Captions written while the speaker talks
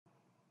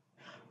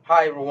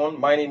Hi everyone,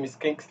 my name is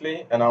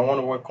Kingsley and I want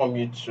to welcome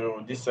you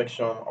to this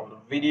section of the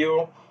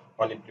video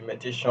on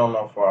implementation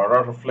of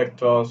route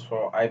reflectors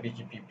for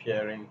IBGP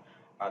peering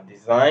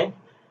design.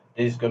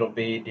 This is going to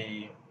be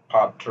the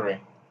part 3.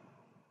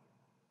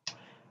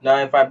 Now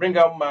if I bring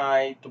up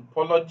my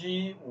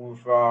topology,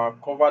 we've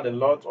covered a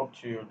lot up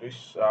to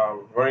this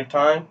very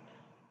time.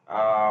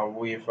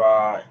 We've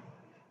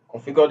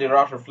configured the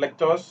route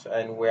reflectors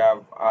and we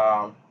have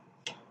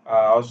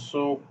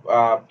also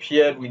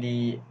paired with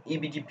the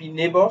EBGP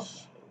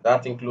neighbors.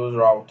 That includes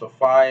router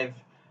 5,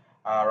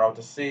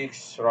 router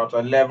 6, router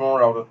 11,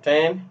 router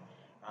 10.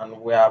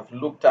 And we have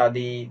looked at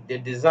the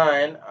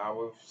design.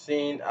 We've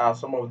seen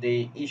some of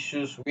the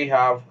issues we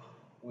have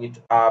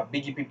with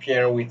BGP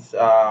pairing with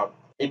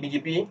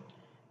EBGP.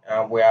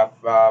 We have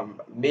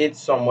made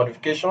some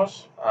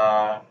modifications,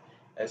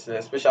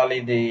 especially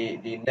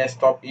the next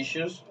stop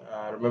issues.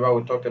 Remember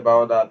we talked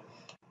about that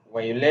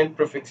when you learn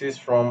prefixes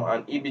from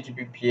an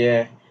EBGP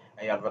pair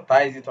and you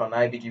advertise it on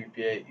IBGP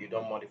pair, you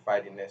don't modify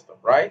the next stop,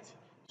 right?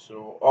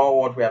 So all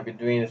what we have been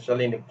doing,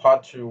 especially in the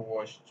part 2,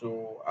 was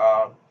to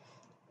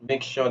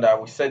make sure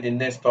that we set the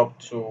next stop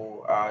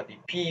to the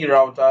PE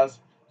routers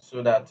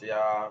so that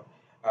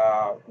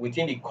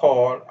within the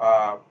call,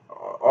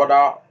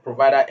 other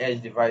provider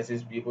edge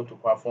devices be able to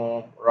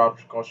perform route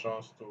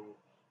recursions to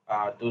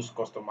those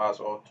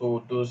customers or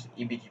to those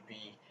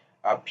EBGP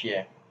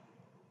pair.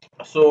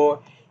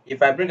 So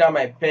if I bring out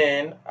my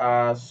pen,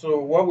 so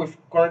what we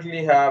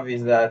currently have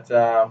is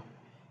that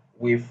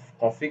we've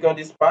configured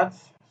this part.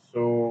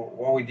 So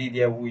what we did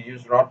here, we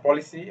use route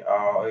policy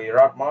or a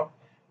route map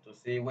to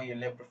say when you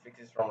learn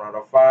prefixes from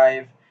router 5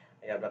 and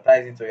you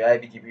advertise it to your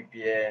IBGP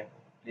pair,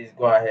 please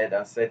go ahead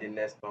and set the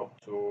next stop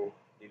to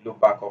the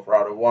loopback of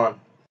router 1.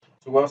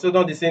 So we also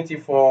done the same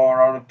thing for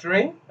router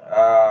 3.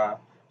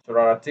 So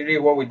router 3,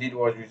 what we did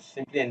was we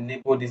simply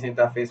enabled this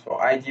interface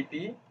for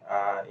IGP.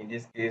 In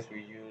this case,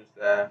 we used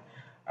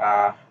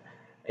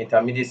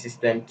intermediate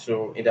system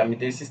to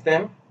intermediate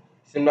system.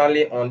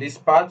 Similarly, on this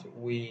part,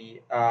 we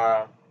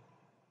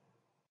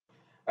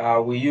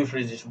use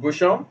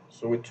redistribution.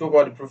 So we took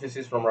all the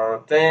prefixes from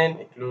router 10,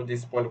 include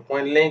this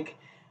point-to-point link,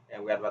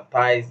 and we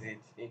advertised it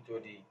into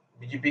the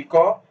BGP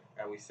core,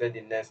 and we set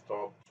the next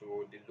stop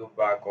to the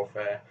loopback of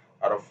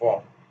router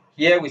 4.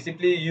 Here, we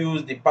simply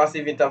use the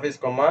passive interface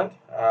command.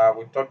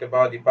 We talked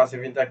about the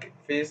passive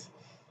interface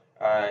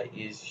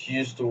is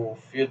used to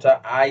filter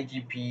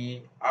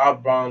IGP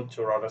outbound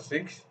to router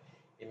 6.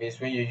 It means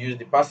when you use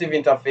the passive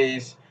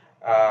interface,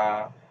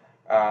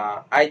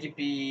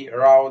 IGP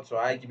routes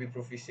or IGP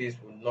prefixes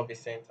will not be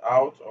sent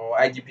out, or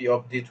IGP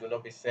updates will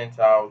not be sent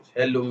out,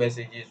 hello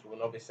messages will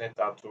not be sent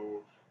out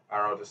to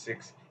router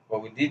 6.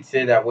 But we did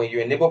say that when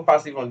you enable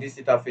passive on this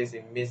interface,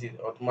 it makes it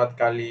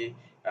automatically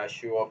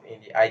show up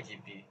in the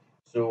IGP.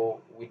 So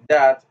with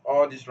that,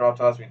 all these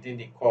routers within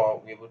the core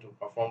will be able to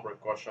perform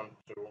recursion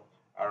to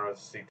router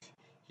 6.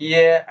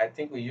 Here, I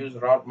think we use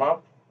route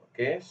map.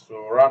 Okay,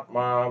 so route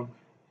map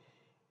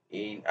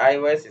in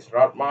iOS is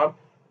route map,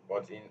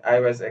 but in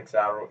iOS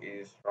XR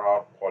is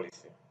route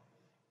policy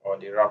or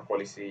the route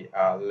policy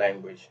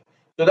language.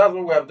 So that's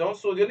what we have done.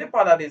 So the only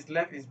part that is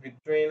left is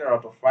between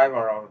router 5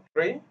 and router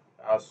 3.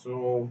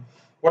 So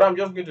what I'm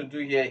just going to do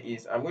here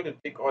is I'm going to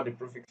take all the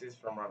prefixes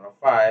from router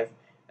 5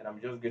 and I'm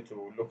just going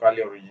to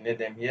locally originate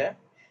them here,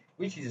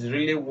 which is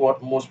really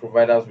what most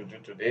providers will do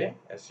today,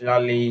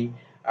 especially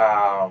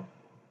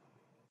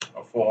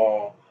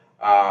for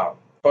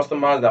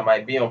customers that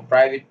might be on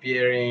private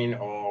peering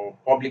or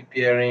public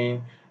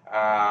peering.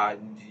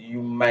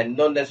 You might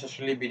not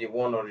necessarily be the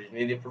one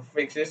originating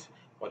prefixes,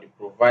 but the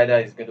provider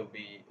is going to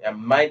be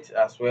might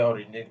as well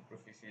originate the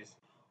prefixes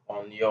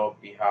on your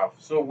behalf.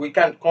 So we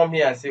can come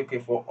here and say, okay,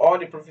 for all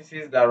the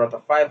prefixes that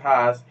router 5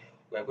 has,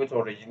 we're going to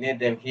originate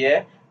them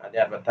here and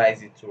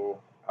advertise it to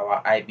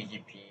our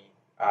IBGP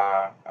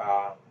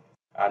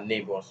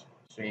neighbors.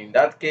 So in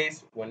that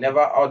case,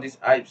 whenever all these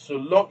so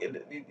long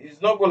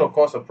it's not going to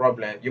cause a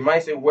problem. You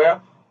might say,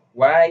 well,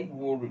 why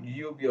would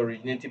you be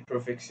originating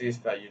prefixes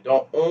that you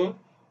don't own,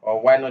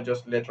 or why not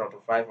just let router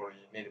 5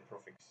 originate the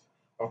prefix?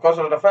 Of course,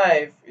 router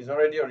 5 is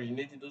already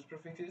originating those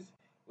prefixes.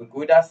 We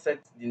could either set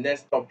the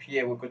next stop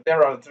here. We could tell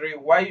router 3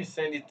 why you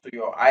send it to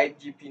your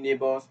IGP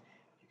neighbors.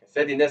 You can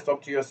set the next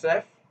stop to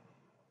yourself,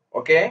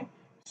 okay,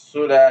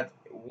 so that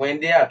when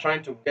they are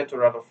trying to get to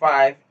router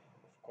 5,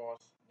 of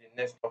course, the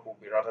next stop will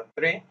be router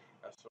 3,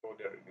 and so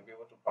they'll be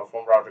able to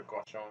perform route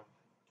recursion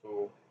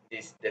to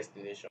this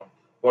destination.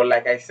 But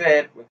like I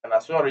said, we can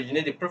as well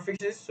originate the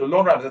prefixes. So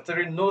long as router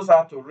 3 knows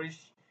how to reach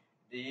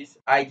these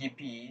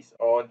IGPs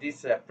or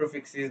these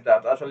prefixes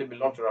that actually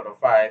belong to router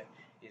 5,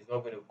 is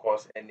not going to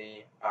cause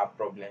any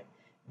problem.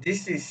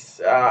 This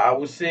is, I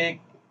would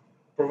say,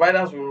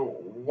 providers will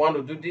want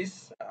to do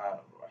this,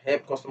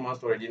 help customers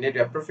to originate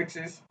their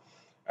prefixes,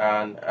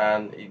 and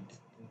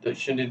it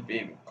shouldn't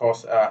be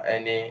cause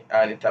any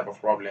type of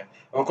problem.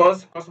 Of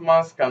course,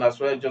 customers can as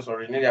well just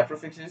originate their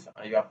prefixes,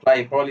 and you apply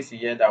a policy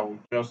here that will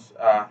just,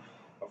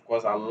 of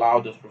course, allow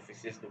those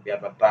prefixes to be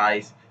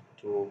advertised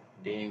to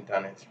the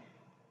internet.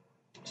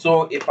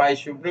 So if I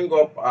should bring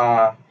up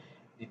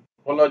the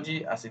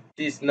topology as it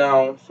is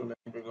now. So let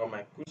me bring up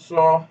my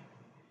cursor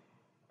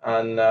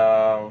and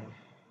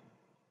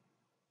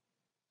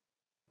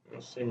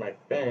let's see my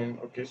pen.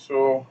 Okay,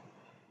 so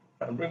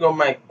I bring up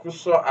my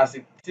cursor as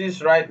it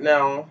is right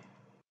now.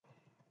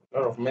 A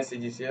lot of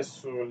messages here,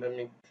 so let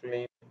me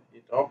clean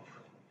it up.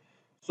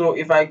 So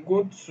if I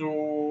go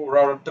to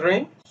router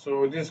 3,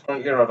 so this is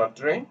currently router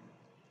 3.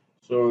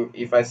 So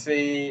if I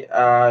say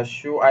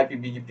show IP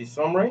BGP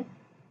summary,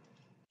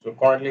 so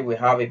currently we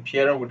have a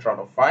pairing with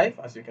router 5,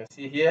 as you can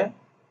see here.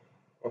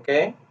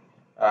 Okay.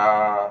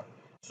 Uh,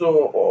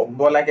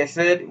 but like I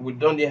said, we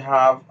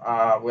have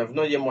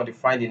not yet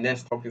modified the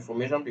next stop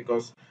information,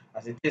 because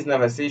as it is now,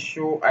 if I say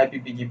show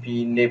IP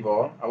BGP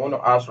neighbor, I want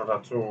to ask router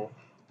 2,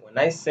 when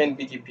I send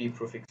BGP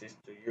prefixes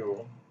to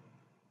you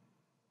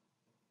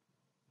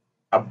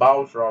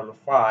about router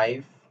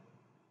 5,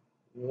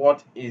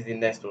 what is the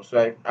next stop?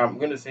 So I'm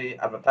going to say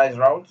advertise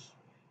routes.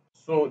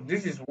 So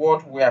this is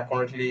what we are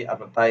currently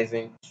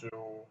advertising to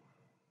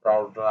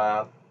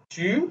router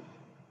 2.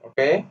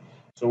 Okay,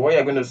 so what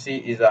you're going to see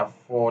is that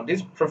for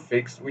this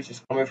prefix, which is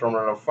coming from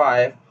router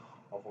 5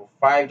 of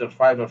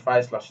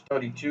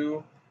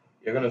 5.5.5/32,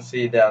 you're going to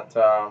see that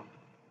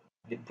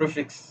the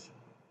prefix,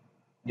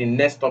 the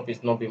next stop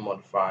is not being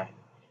modified.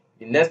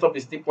 The next stop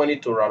is still pointing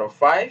to router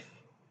 5.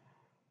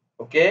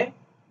 Okay,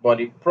 but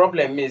the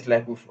problem is,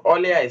 like we've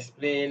earlier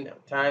explained,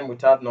 time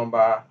without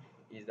number,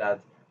 is that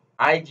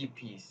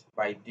IGPs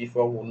by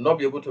default will not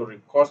be able to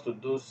recurse to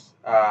those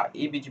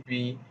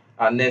EBGP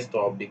next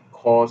stop,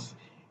 because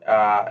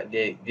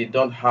they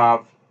don't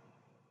have,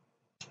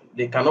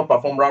 they cannot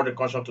perform route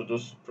recursion to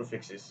those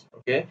prefixes.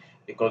 Okay,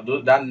 because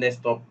that next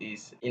stop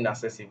is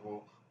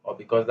inaccessible, or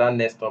because that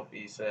next stop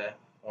is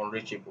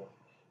unreachable.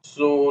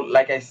 So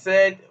like I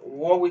said,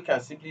 what we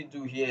can simply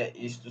do here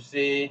is to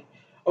say,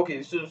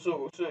 okay,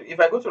 so if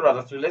I go to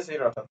router 2, let's say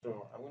router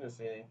 2, I'm going to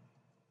say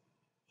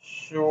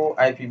show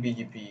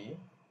IPBGP,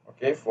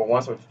 okay, for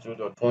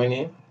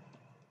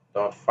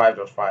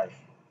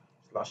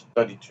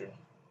 172.20.5.5/32.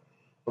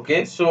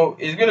 Okay, so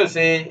it's going to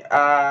say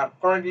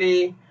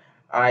currently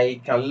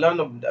I can learn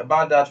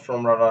about that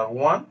from router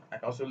 1. I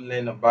can also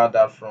learn about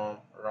that from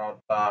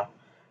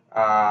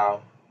uh,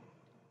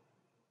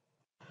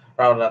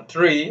 router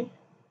 3.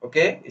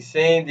 Okay, it's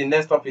saying the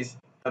next stop is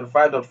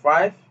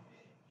 35.5.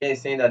 Here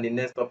is saying that the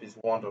next stop is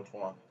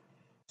 1.1.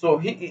 So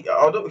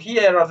although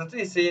here router 2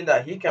 is saying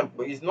that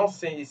he's not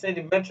saying, he's saying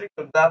the metric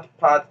of that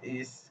part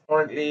is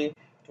currently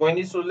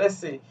 20. So let's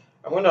say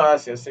I'm going to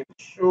ask you, say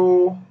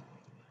show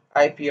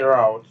IP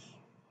routes,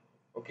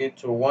 okay,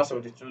 to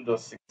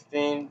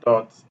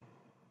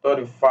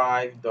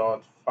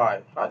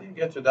 172.16.35.5. How do you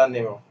get to that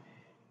neighbor?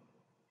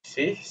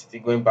 See,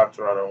 still going back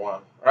to router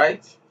 1,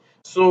 right?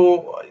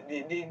 So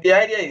the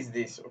idea is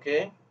this,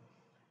 okay?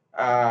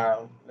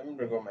 Let me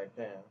bring up my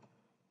pen.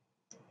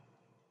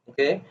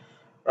 Okay,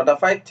 router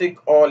 5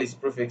 take all its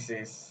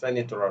prefixes, send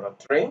it to router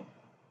 3.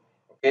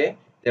 Okay,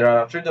 the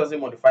router 3 doesn't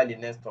modify the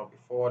next stop, it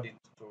forward it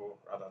to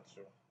router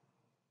 2.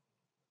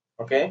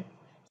 Okay,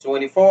 so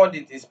when you forward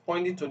it, it's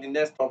pointing to the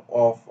next stop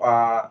of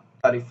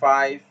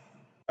 35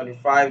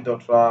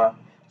 dot so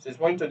it's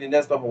pointing to the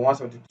next stop of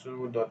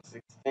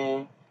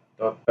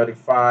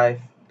 172.16.35.5,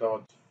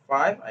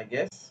 I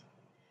guess.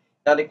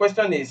 Now the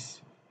question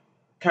is,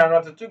 can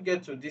router 2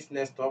 get to this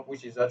next stop,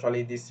 which is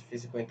actually this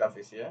physical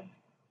interface here?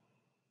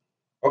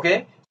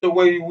 Okay, so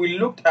when we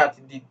looked at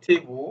the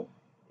table,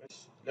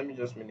 let me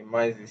just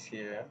minimize this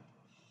here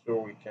so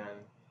we can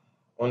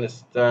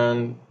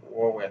understand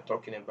what we're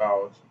talking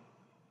about.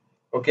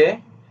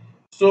 Okay,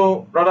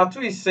 so router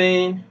 2 is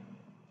saying,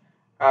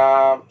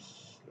 let me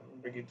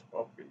bring it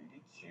up a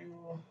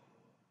little,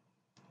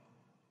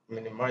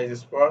 minimize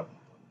this part.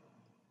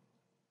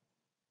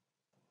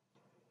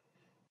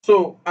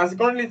 So as it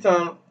currently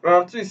stands,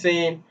 router 2 is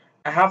saying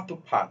I have two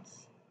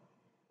paths,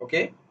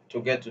 okay,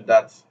 to get to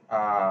that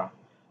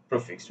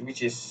prefix,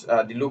 which is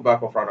the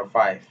loopback of router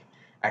 5.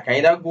 I can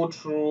either go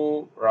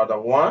through router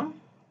 1,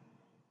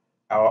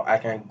 or I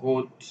can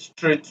go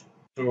straight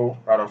to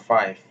router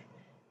 5.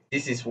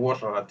 This is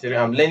what router 3,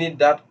 I'm learning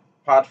that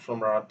part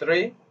from router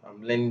 3,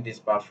 I'm learning this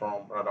part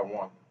from router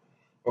 1.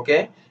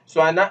 Okay,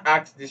 so I now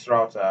ask this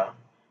router,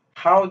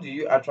 how do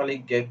you actually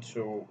get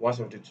to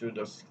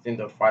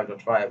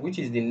 172.16.5.5, which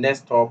is the next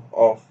stop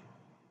of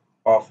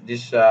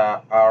this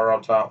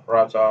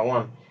router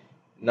 1?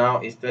 Now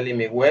it's telling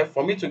me, well,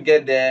 for me to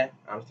get there,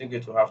 I'm still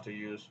going to have to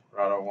use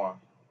router 1.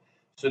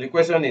 So the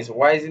question is,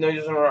 why is it not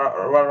using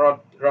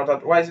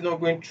router? Why is it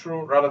not going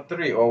through router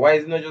 3, or why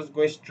is it not just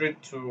going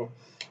straight to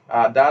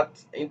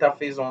that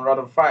interface on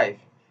router 5?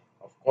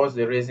 Of course,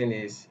 the reason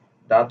is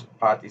that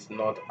part is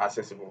not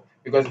accessible.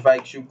 Because if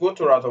I should go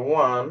to router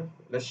 1,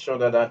 let's show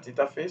that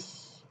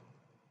interface.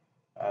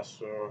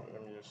 So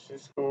let me use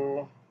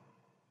Cisco.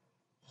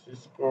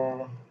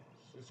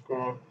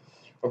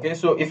 Okay,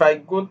 so if I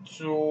go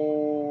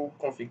to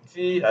config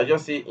T, I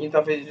just say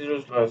interface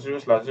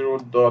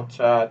 0/0/0 dot,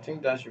 I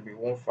think that should be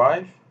 15.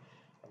 I'm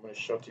going to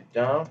shut it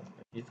down,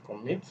 hit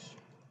commit.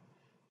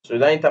 So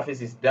that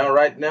interface is down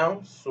right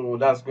now, so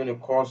that's going to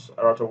cause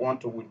router 1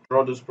 to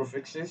withdraw those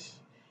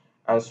prefixes.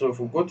 And so if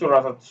we go to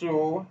router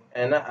 2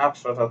 and I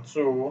ask router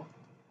 2,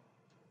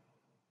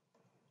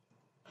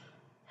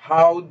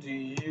 how do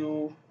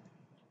you,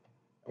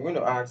 I'm going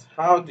to ask,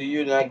 how do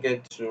you not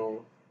get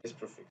to this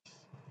prefix?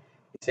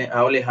 It's saying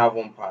I only have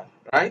one path,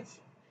 right?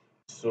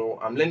 So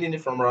I'm learning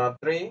it from router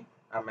 3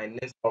 and my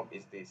next stop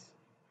is this.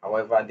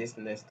 However, this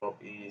next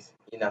stop is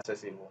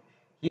inaccessible.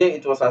 Here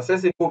it was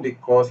accessible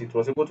because it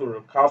was able to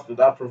recast to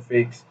that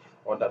prefix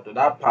or that to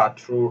that path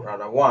through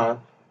router 1.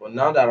 But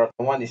now that router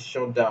 1 is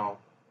shut down,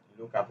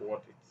 look at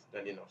what it's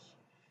telling us.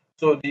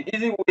 So the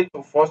easy way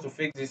for us to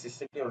fix this is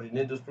simply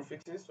originate those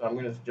prefixes. So I'm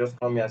going to just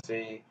come here and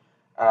say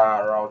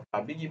route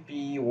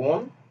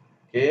BGP1,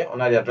 okay,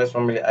 under the address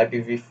family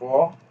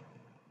IPv4,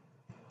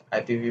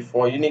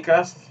 IPv4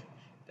 unicast.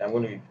 Then I'm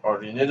going to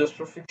originate those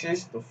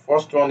prefixes. The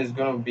first one is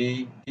going to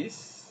be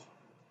this,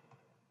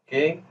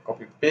 okay,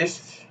 copy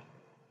paste,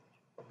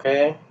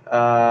 okay.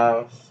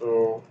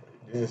 So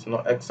this is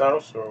not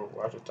XR, so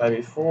we have to type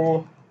it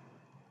full.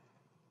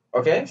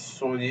 Okay,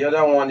 so the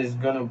other one is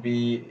going to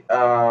be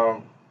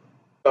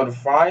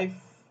 35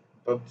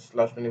 dot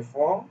slash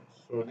 24.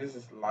 So this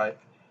is like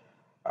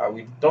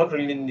we don't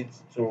really need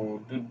to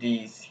do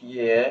this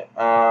here.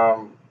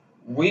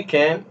 We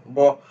can,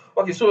 but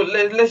okay, so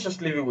let's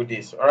just leave it with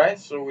this. All right,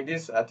 so with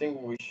this I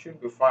think we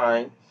should be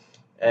fine.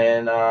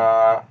 And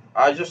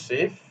I'll just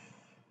save.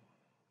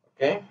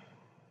 Okay,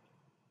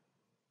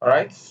 all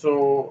right,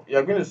 so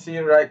you're going to see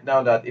right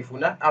now that if we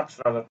not ask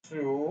router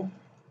 2,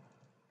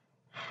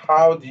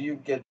 how do you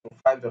get to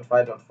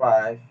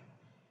 5.5.5?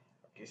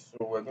 Okay, so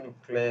we're going to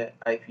clear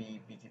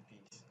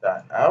IPBGP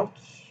start out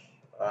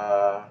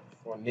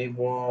for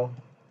neighbor,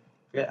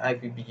 clear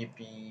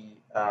IPBGP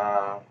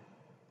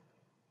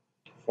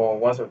for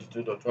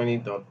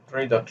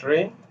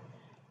 172.20.3.3.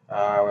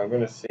 We're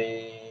going to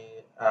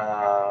say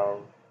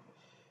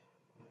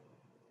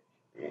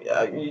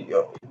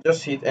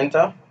just hit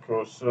enter.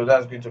 Cool. So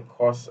that's going to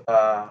cause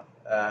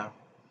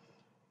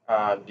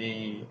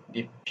the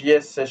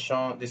PS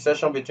session, the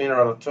session between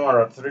router 2 and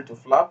router 3 to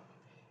flap,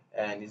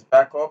 and it's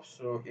back up.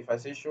 So if I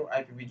say show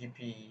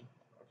IPBGP,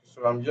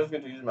 so I'm just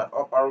going to use my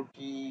up arrow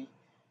key.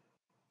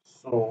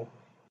 So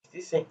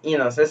it's saying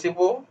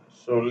inaccessible.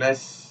 So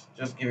let's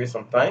just give it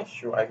some time.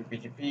 Show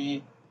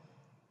IPBGP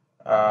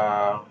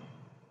for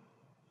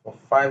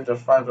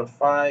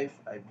 5.5.5,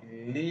 I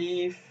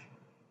believe.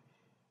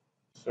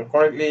 So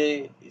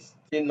currently it's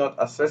still not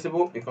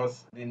accessible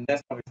because the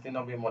next one is still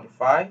not being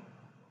modified.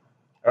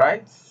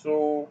 Right?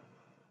 So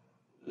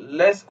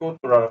let's go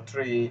to router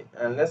 3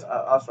 and let's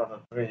ask router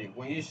 3.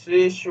 When you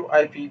say show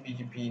IP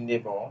BGP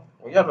neighbor,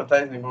 when you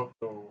advertise neighbor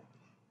to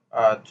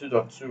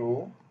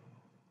 2.2,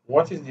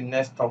 what is the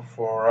next stop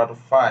for router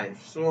 5?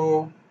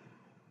 So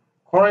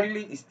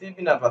currently it's still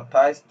being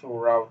advertised to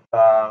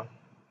router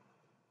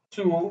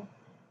 2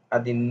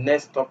 and the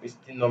next stop is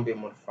still not being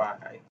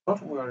modified. I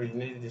thought we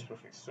originated this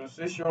prefix. So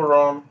say show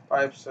run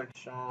pipe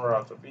section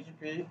router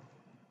BGP.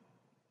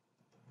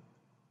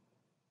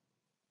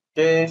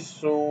 Okay,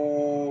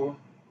 so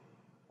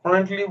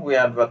currently we're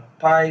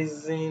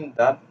advertising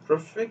that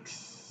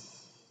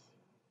prefix.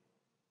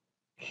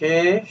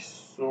 Okay,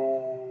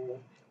 so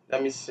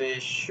let me say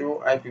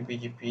show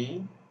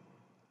IPBGP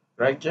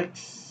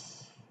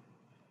regex.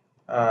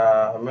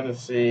 I'm going to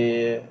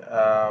say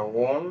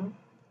 1.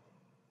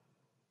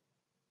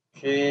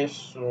 Okay,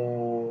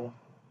 so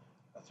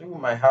I think we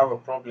might have a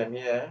problem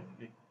here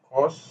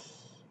because,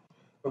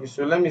 okay,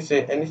 so let me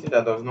say anything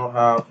that does not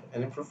have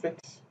any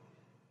prefix.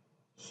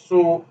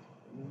 So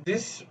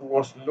this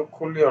was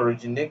locally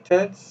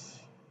originated,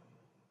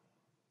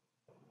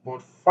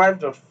 but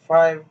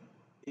 5.5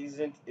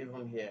 isn't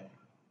even here.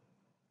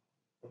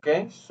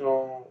 Okay,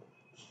 so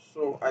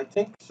I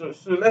think so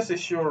let's say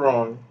show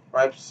run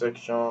pipe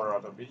section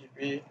router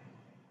BGP.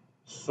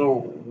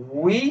 So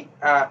we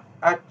are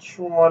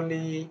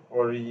actually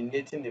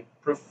originating the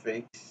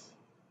prefix,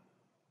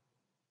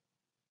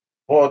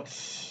 but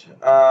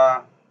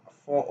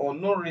for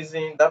unknown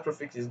reason that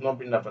prefix is not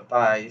being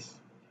advertised.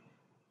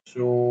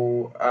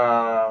 So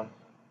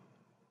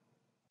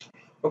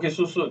okay,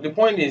 so the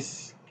point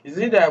is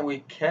it that we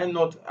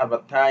cannot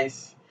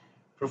advertise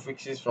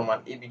prefixes from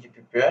an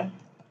EBGP pair?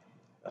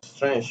 Let's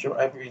try and show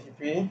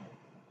IPBGP.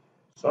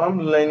 So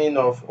I'm learning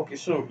of, okay,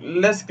 so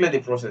let's clear the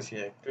process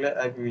here. Clear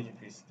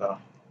IPBGP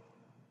star.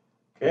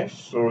 Okay,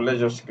 so let's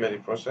just clear the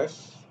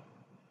process.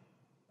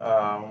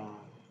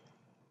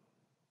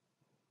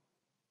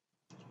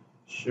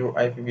 Show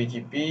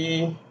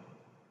IPBGP.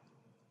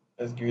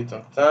 Let's give it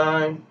some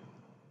time.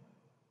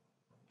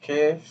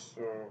 Okay,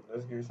 so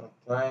let's give it some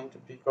time to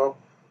pick up.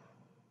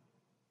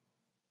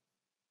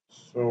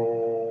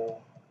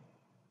 So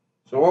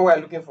what we're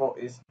looking for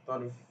is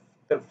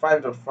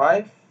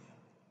 5.5.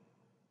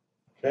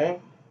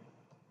 Okay.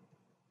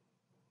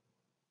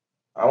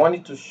 I want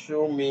it to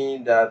show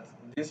me that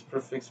this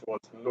prefix was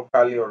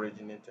locally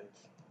originated.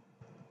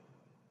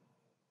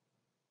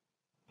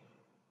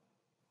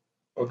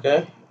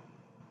 Okay.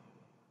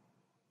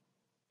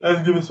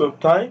 Let's give it some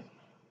time.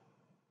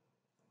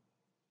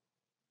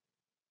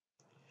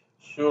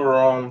 Show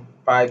run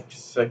pipe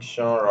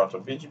section router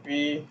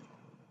BGP.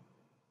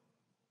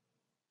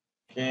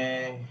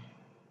 Okay,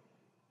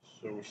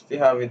 so we still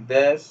have it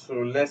there. So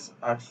let's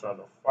ask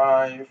router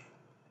 5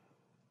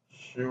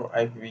 show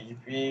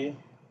IPBGP.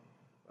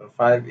 Router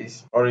 5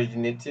 is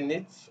originating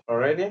it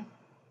already.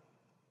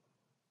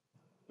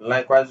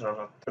 Likewise,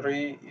 router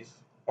 3 is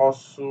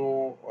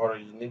also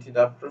originating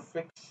that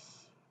prefix.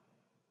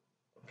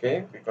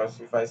 Okay,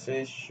 because if I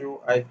say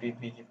show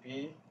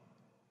IPBGP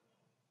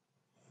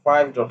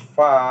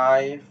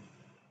 5.5,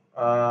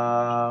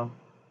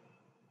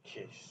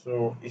 okay,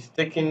 so it's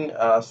taking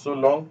so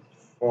long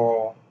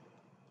for.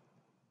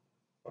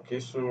 Okay,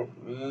 so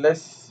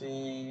let's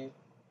see.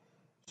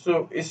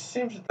 So it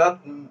seems that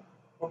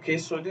okay,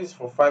 so this is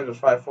for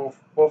 5.5.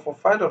 For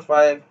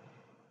 5.5,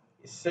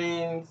 it's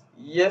saying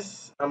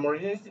yes, I'm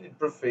originating the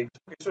prefix.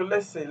 Okay, so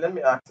let's say let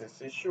me ask this.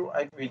 Say show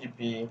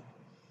IPGP.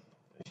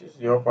 This is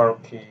the upper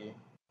key.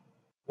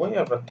 When you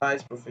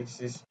advertise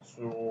prefixes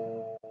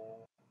to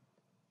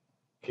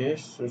okay,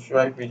 so show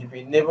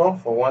IPGP neighbor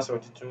for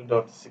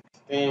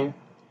 172.16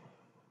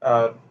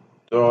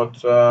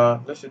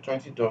 let's say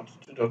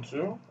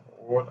 20.2.2.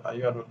 What are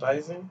you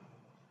advertising?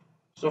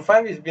 So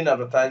 5 is being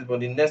advertised, but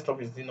the next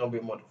stop is still not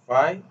being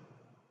modified.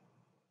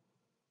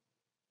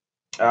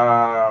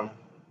 Um,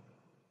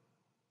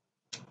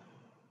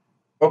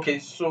 okay,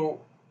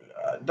 so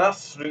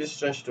that's really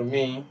strange to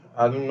me.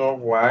 I don't know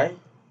why.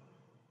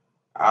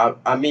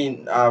 I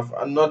mean,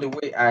 not the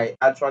way I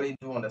actually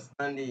do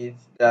understand it,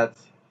 that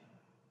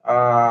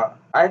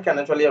I can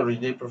actually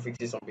originate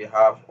prefixes on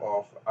behalf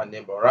of a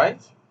neighbor, right?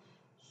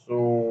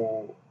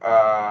 So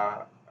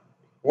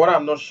what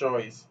I'm not sure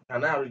is,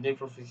 can I originate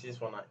prefixes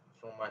for an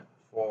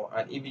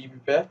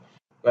EBGP pair?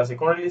 Because it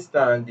currently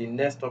stand, the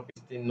next stop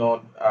is still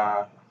not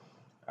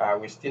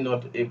we're still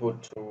not able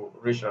to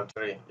reach our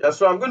three. Yeah,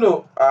 so I'm going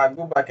to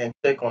go back and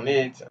check on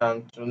it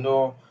and to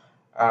know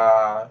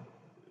uh,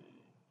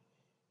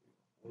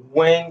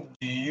 when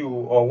do you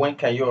or when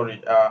can you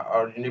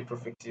originate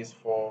prefixes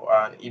for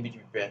an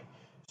EBGP pair.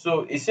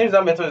 So it seems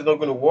that method is not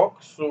going to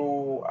work.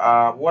 So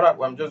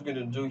I'm just going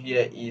to do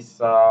here is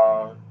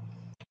go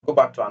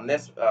back to our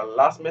next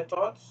last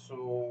method.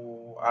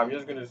 So I'm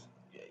just going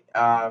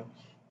to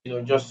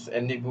just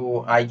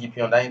enable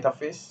IGP on that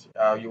interface.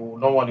 You will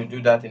not want to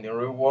do that in the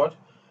real world.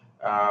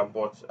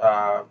 But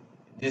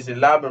this is a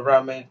lab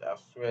environment as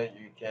well.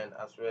 You can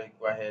as well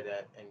go ahead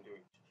and do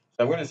it.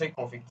 So I'm going to say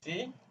config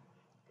T.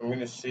 I'm going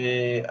to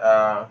say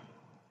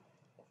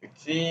config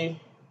T.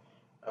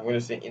 I'm going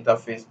to say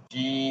interface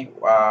G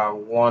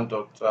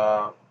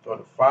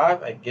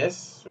 1.5, I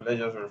guess. So let's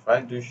just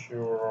verify. Do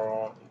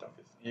show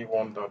interface G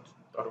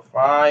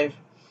 1.5.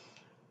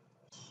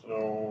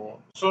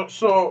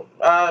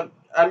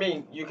 I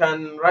mean, you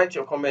can write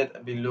your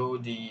comment below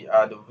the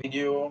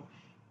video.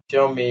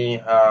 Tell me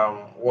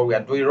what we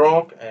are doing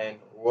wrong, and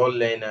we'll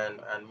learn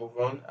and move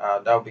on.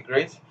 That would be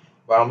great.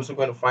 But I'm also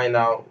going to find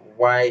out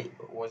why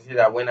was it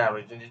that when I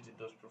originated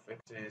those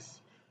prefixes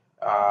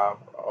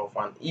of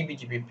an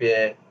EBGP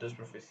pair, those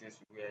prefixes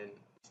were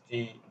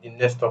still the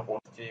next stop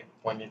was still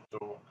pointing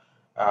to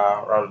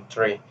route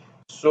 3.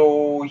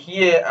 So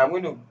here I'm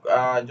going to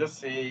just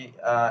say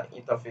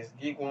interface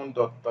gig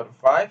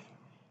 1.35,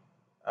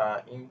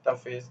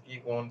 interface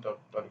gig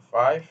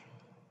 1.35.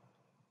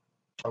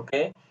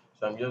 Okay,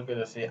 so I'm just going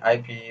to say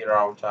IP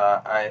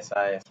router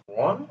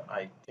ISIS1.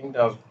 I think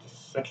that's the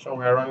section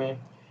we're running.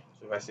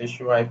 So if I say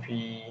show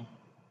IP,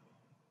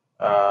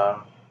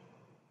 uh,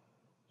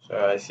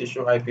 so I say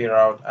show IP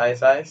route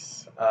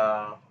ISIS.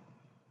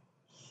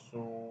 So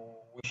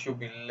we should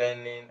be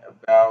learning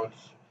about.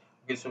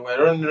 Okay, so we're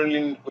not really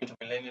going to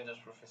be learning those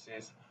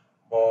prophecies,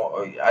 but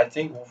I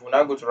think if we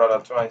now go to router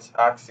 2 and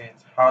ask it,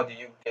 how do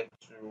you get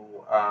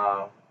to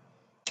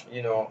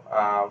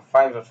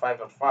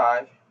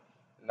 5.5.5?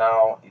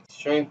 Now it's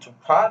showing two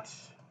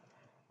parts.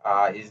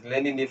 Is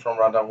learning it from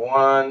router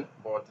 1,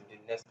 but the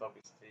next stop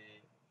is the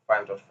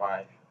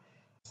 5.5.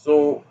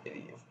 So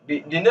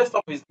the next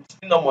stop is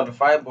still not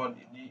modified, but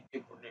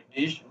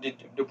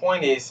the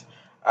point is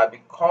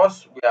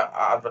because we are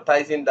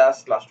advertising that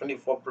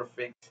 /24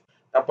 prefix,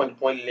 that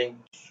point link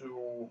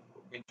to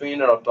between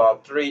router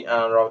 3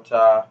 and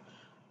router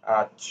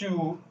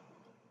 2.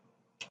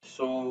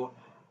 So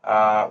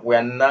we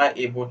are now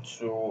able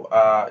to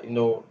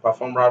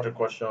perform route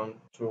recursion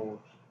to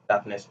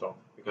that next stop,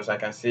 because I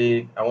can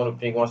say I want to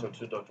ping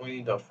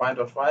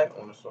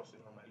 172.20.5.5 on the sources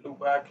on my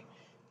loopback.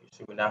 You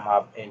see we now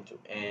have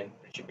end-to-end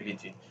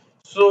reachability.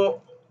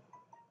 So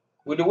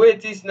with the way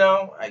it is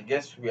now, I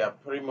guess we are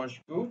pretty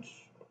much good.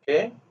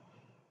 Okay,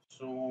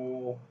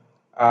 so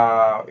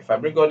if I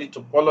bring on the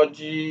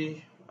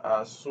topology,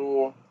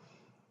 so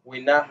we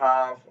now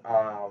have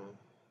so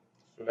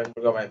let me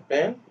bring up my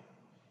pen.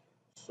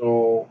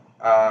 So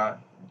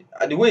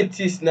the way it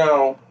is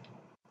now,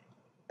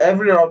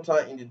 every router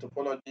in the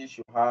topology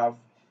should have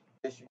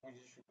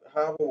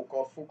what we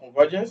call full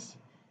convergence,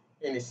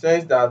 in the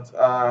sense that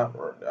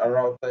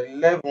router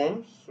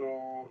 11.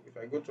 So if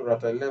I go to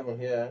router 11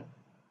 here,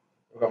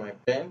 look at my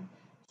pen.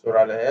 So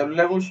router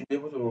 11 should be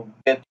able to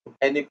get to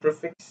any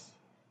prefix.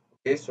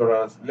 Okay, so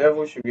router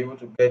 11 should be able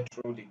to get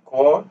through the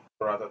core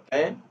to router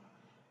 10.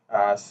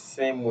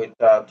 Same with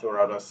to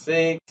router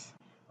 6,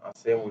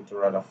 same with to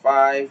router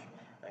 5,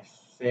 and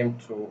same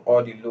to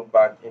all the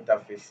loopback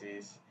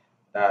interfaces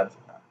that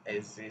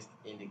exist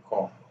in the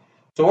core.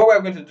 So what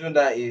we're going to do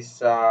now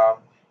is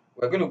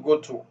we're going to go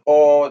to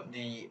all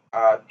the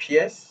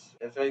peers,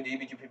 especially the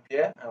EBGP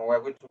peer, and we're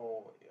going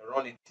to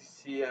run the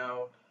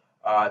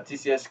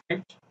TCL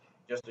script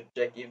just to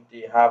check if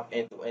they have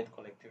end-to-end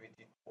connectivity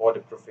to all the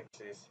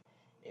prefixes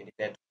in the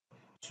network.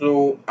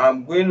 So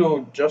I'm going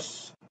to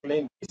just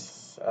explain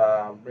this,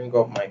 bring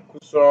up my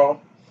cursor.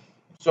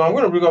 So I'm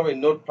going to bring up a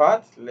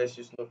notepad. Let's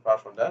use notepad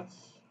for that.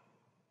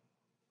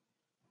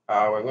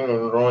 We're going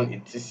to run a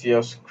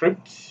TCL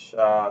script.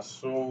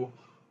 So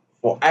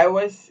for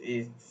iOS,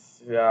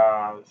 it's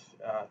I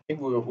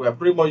think we are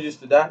pretty much used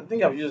to that. I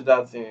think I've used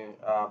that in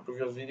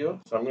previous video.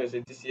 So I'm going to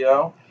say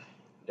TCL.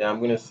 Then I'm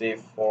going to say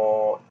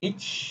for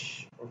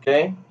each.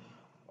 Okay.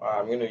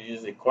 I'm going to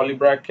use a curly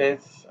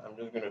bracket. I'm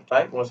just going to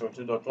type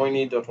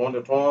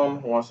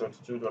 172.20.1.1,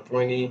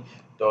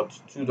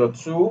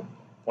 172.20.2.2,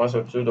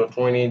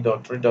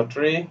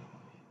 172.20.3.3,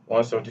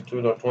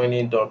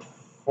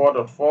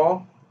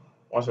 172.20.4.4,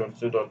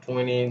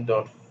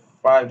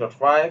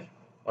 172.20.5.5,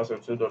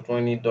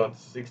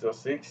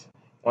 172.20.6.6,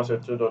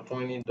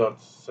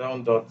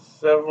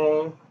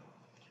 172.20.7.7.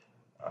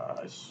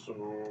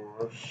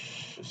 So,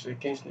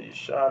 sequence is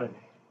shouting.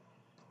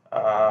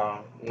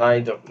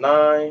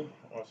 9.9,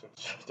 also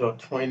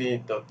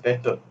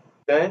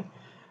 20.10.10,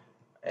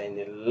 and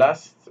the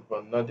last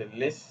but not the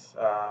least,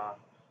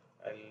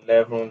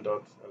 11.11.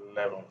 We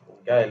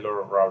got a lot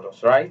of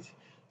routers, right?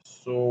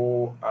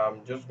 So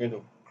I'm just going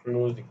to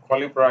close the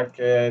curly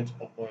bracket,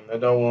 open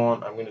another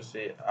one. I'm going to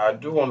say I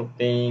do want to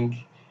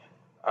ping.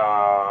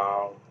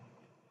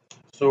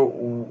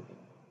 So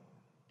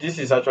this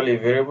is actually a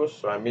variable,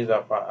 so I missed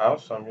that part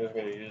out. So I'm just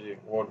going to use the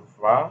word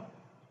var.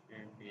 It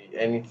will be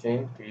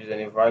anything to use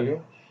any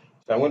value.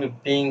 So I'm going to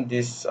ping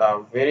this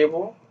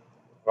variable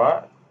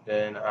var.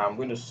 Then I'm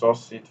going to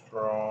source it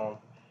from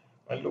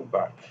my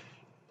loopback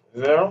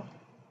 0.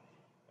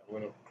 I'm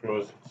going to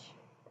close it.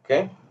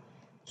 Okay.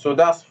 So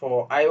that's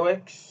for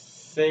iOS.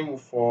 Same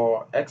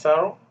for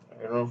XR.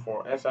 Run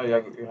for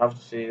XR, you have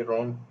to say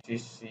run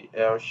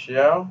TCL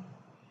shell.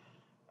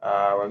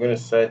 We're going to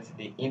set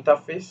the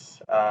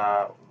interface,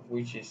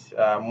 which is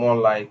more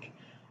like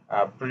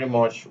pretty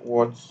much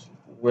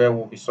where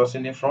we'll be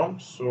sourcing it from.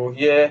 So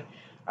here,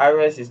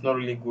 iOS is not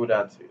really good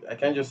at. I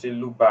can't just say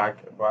loop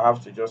back, but I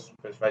have to just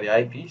specify the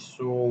IP.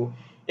 So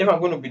if I'm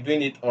going to be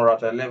doing it on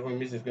router 11, it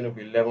means it's going to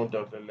be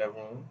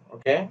 11.11.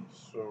 Okay,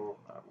 so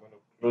I'm going to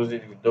close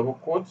it with double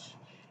quotes.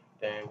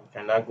 Then we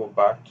can now go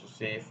back to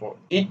say for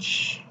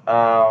each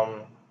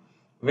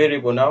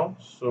variable now.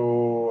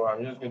 So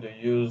I'm just going to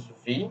use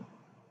v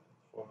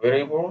for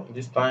variable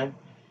this time.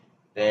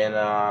 Then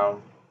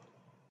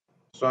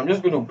so I'm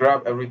just going to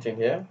grab everything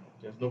here.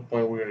 There's no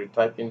point really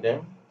retyping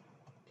them.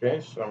 Okay,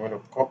 so I'm going to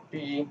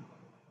copy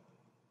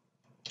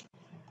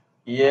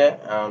here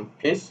and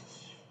paste.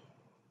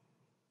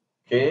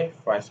 Okay,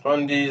 if I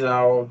spawn these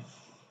out,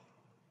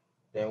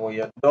 then when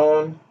you're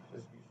done,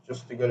 it's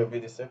just going to be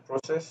the same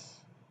process.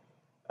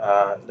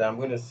 Then I'm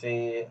going to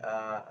say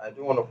I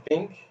do want to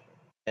ping,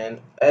 and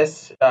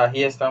S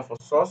here stands for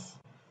source.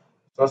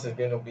 Source is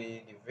going to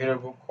be the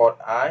variable called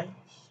I.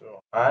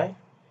 So I,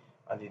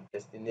 and the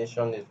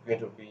destination is going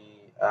to be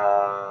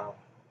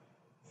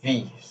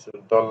V, so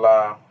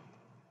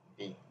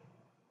 $V.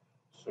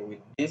 So with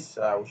this,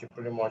 we should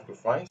pretty much be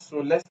fine. So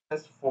let's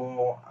test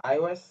for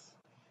iOS.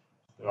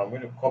 So I'm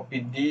going to copy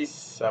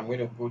this. I'm going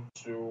to go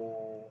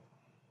to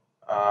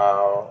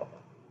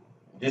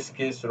this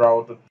case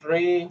router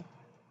 3.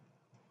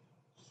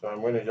 So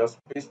I'm going to just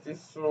paste it.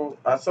 So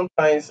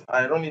sometimes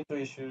I run into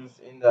issues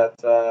in that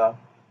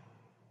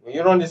when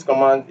you run this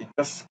command, it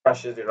just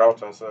crashes the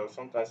router. So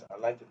sometimes I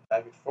like to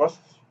type it first.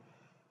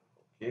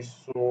 Okay,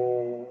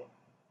 so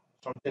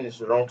something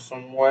is wrong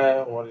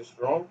somewhere. What is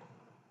wrong?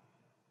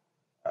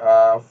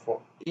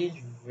 For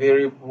each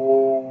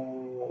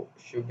variable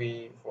should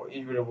be for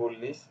each variable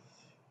list.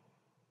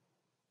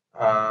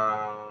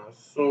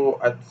 So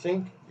I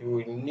think you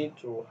will need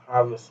to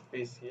have a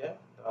space here.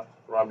 That's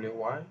probably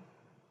why.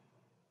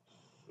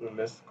 So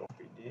let's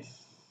copy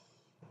this.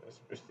 Let's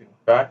paste it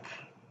back.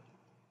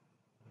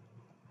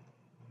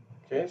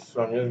 Okay,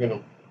 so I'm just going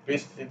to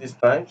paste it this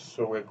time,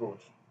 so we're good.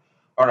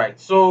 All right,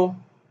 so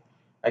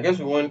I guess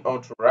we went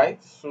all through,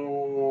 right?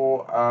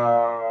 So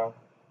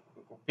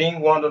we could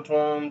ping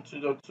 1.1,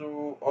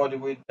 2.2, all the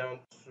way down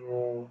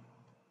to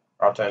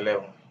router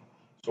 11.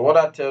 So what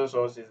that tells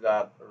us is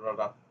that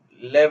router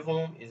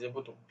 11 is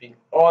able to ping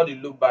all the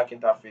loopback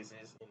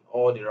interfaces in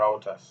all the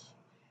routers.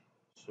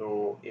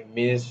 So it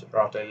means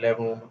router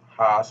 11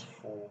 has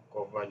full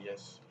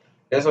convergence.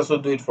 Let's also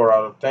do it for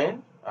router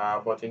 10,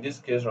 but in this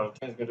case, router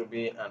 10 is going to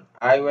be an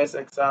iOS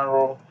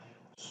XR.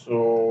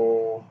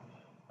 So,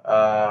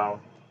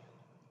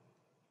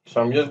 so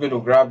I'm just going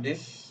to grab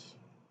this.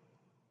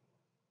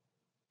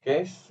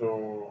 Okay,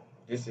 so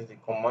this is the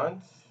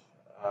command.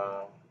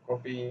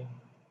 Copy.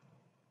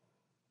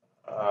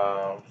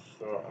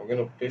 So I'm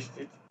going to paste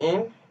it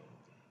in.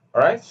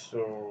 All right,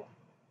 so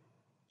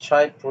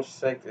child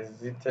process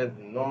exited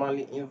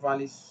normally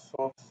invalid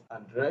source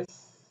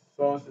address.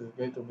 Source is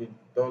going to be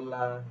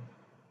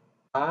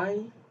 $I.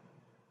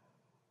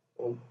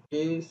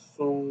 Okay,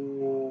 so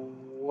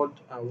what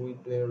are we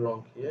doing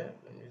wrong here?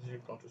 Let me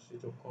use Ctrl C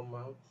to come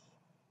out.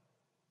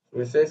 So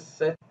it says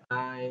set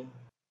I.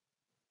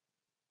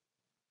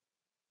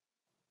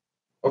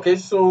 Okay,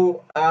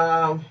 so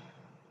oh,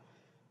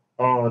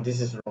 this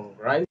is wrong,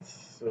 right?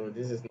 So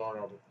this is not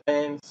router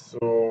 10.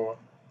 So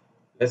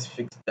let's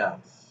fix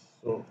that.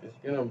 So it's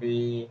gonna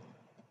be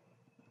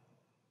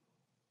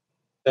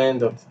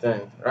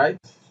 10.10, right?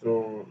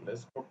 So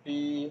let's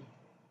copy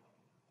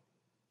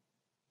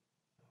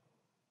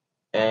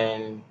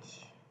and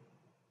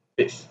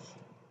paste.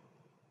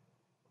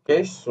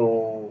 Okay,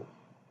 so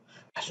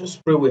I should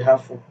spray we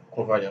have for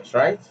convergence,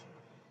 right?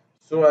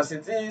 So as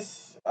it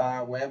is,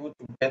 we're able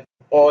to get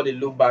all the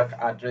loopback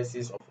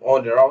addresses of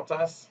all the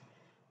routers.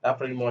 That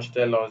pretty much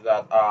tell us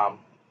that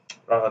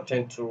router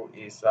 10.2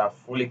 is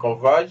fully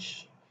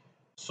converged.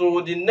 So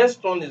the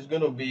next one is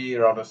going to be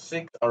router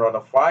 6 and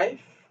router 5.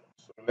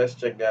 So let's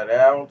check that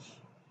out.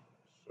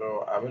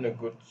 So I'm going to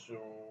go to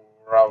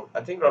route.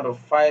 I think router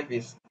 5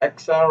 is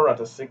XR,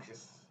 router 6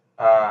 is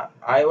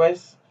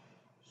iOS.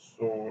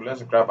 So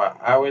let's grab our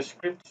iOS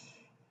script.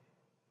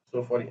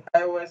 So for the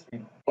iOS, we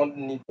don't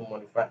need to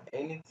modify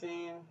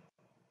anything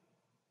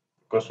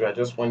because we are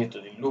just pointing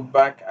to the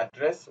loopback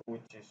address,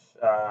 which is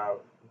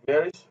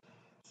varies.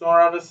 So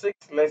router 6,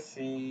 let's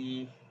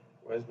see,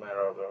 where's my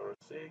router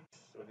 6?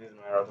 So this is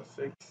my router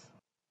 6.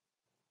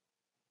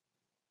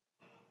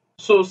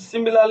 So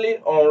similarly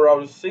on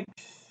router 6,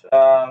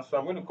 so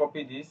I'm going to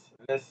copy this.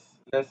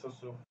 Let's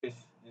also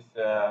paste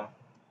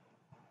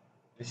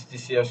this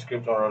TCL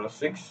script on router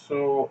 6.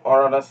 So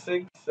on router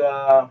 6,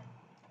 so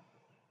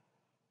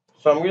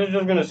I'm just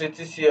going to say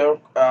TCL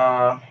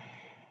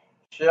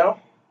shell.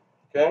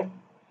 Okay.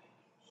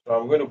 So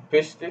I'm going to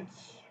paste it.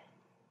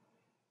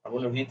 I'm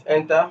going to hit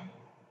enter.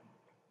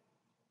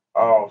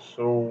 Oh,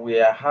 so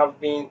we are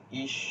having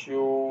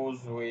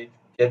issues with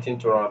getting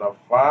to router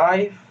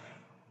 5.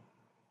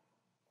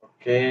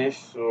 Okay,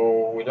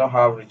 so we don't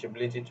have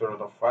reachability to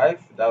router 5.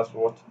 That's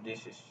what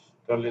this is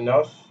telling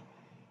us.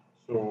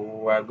 So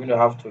we're going to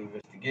have to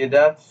investigate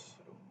that.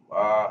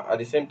 At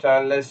the same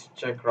time, let's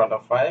check router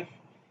 5.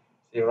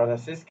 See, router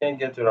 6 can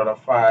get to router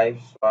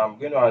 5. So I'm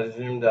going to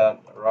assume that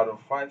router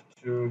 5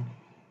 too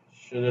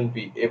shouldn't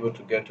be able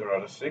to get to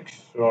router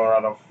 6. So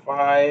router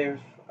 5,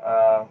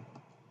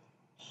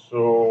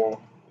 so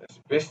let's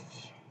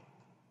paste.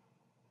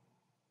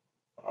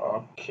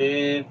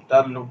 Okay,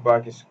 that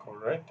loopback is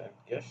correct, I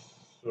guess.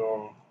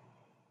 So,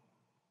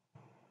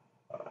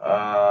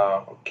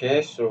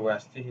 okay, so we're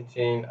still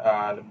hitting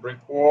the brick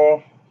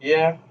wall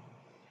here.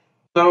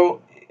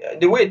 So,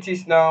 the way it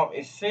is now,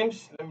 it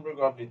seems, let me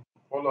bring up the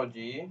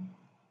topology.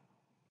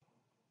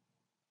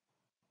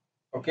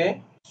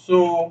 Okay,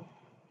 so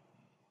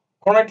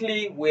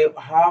currently we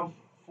have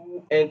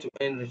full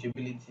end-to-end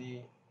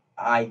reachability,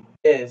 I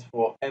guess,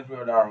 for every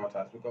other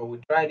routers because we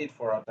tried it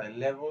for router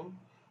 11.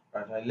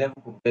 Router 11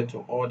 could get to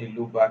all the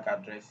loopback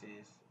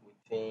addresses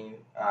within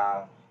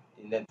the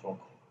network.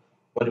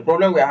 But the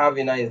problem we're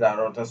having now is that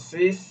router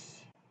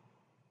 6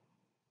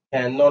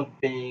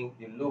 cannot ping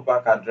the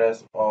loopback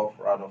address of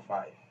router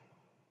 5.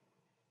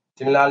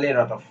 Similarly,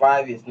 router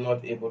 5 is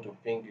not able to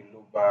ping the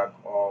loopback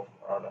of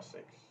router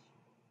 6.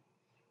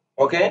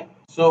 Okay,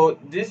 so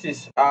this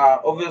is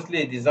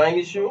obviously a design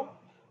issue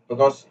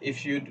because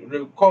if you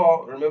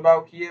recall,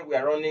 remember here we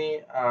are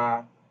running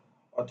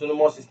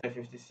autonomous system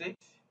 56.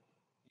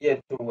 Here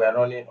too we are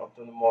running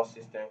autonomous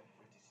system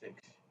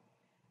 56.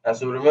 And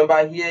so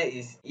remember here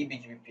is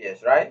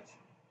EBGPS, right?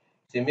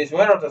 So it means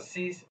when router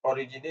 6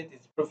 originates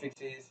its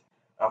prefixes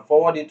and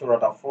forward it to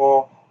router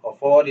 4 or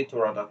forward it to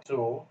router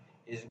 2,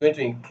 it's going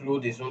to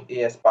include its own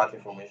AS path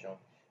information.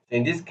 So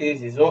in this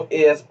case, its own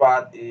AS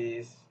path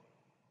is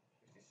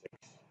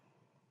 56,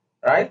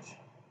 right?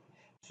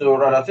 So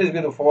router 2 is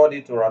going to forward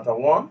it to router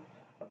 1,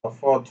 router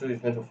 4 2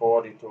 is going to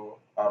forward it to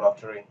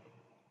router 3.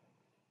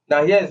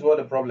 Now here is what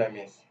the problem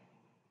is.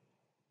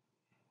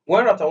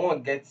 When router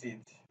 1 gets it,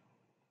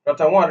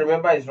 router 1,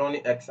 remember, is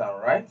running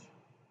XR, right?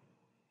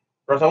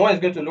 Router 1 is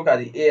going to look at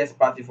the AS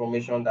path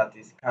information that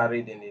is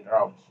carried in the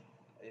route,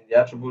 in the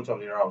attributes of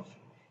the route.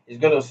 It's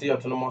going to see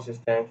autonomous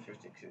system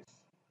 56.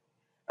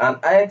 And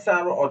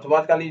IXR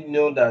automatically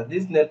know that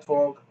this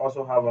network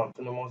also have an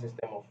autonomous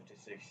system of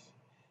 56.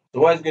 So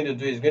what it's going to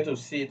do is going to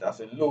see it as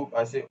a loop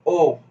and say,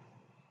 oh,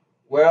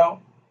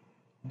 well,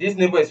 this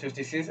neighbor is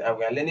 56 and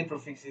we are learning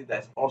prefixes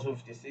that's also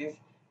 56.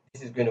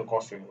 This is going to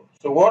cause a loop.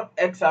 So what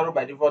XR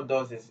by default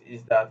does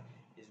is that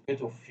it's going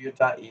to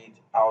filter it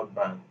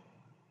outbound.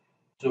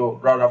 So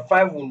router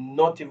 5 will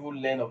not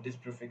even learn of these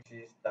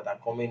prefixes that are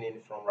coming in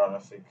from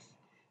router 6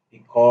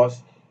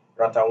 because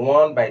router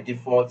 1 by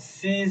default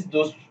sees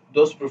those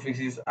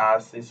prefixes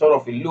as a sort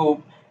of a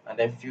loop and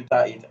then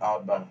filter it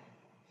outbound.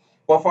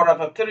 But for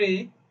router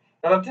 3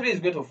 is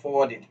going to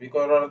forward it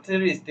because router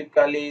 3 is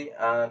typically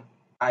an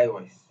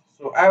iOS.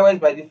 So iOS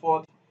by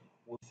default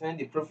will send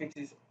the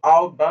prefixes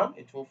outbound,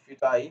 it will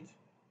filter it.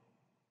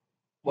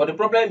 But the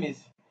problem is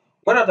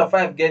when router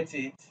 5 gets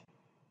it,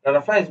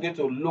 router 5 is going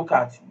to look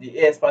at the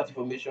AS path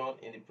information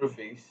in the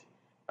prefix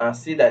and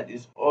see that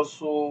it's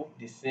also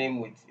the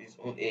same with its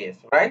own AS,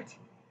 right?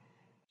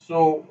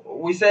 So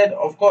we said,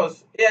 of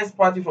course, AS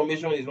path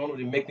information is one of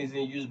the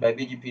mechanisms used by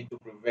BGP to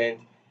prevent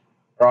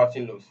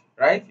routing loss,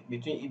 right,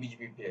 between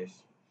EBGP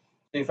pairs.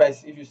 So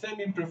if you send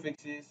me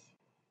prefixes,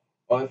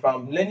 or if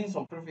I'm learning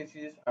some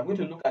prefixes, I'm going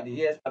to look at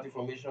the AS path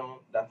information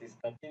that is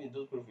contained in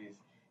those prefixes.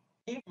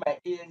 If my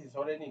AS is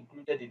already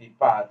included in the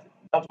path, it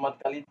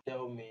automatically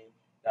tell me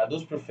that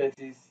those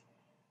prefixes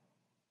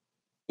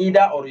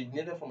either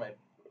originated from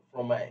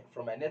my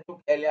network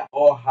earlier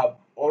or have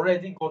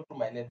already gone through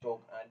my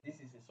network, and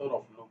this is a sort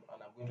of loop,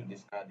 and I'm going to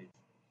discard it.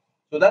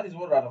 So that is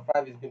what router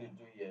 5 is going to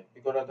do here,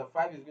 because router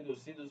 5 is going to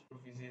see those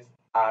prefixes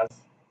as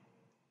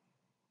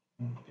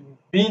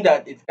being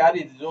that it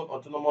carries its own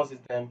autonomous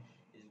system,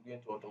 is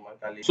going to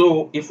automatically.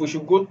 So if we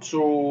should go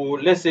to,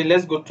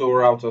 let's go to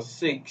router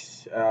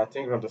 6. I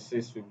think router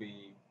 6 will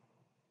be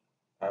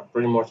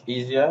pretty much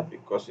easier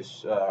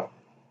because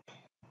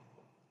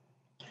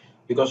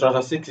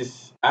router 6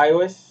 is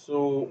iOS.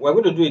 So we're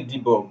going to do a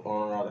debug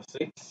on router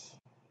 6.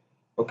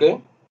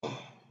 Okay, so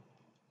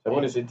I'm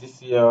going to say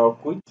TCL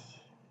quit.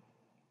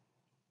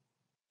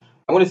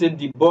 I'm going to say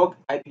debug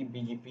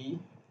IPBGP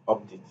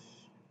updates.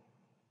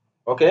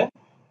 Okay,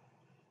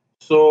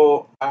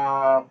 so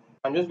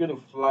I'm just going to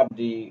flap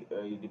the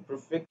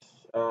prefix.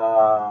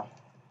 I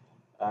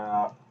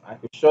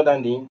could shut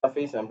down the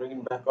interface and bring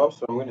it back up.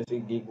 So I'm going to say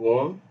gig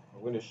 1.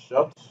 I'm going to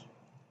shut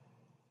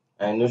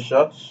and no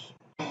shots.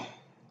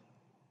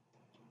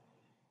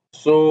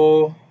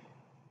 So I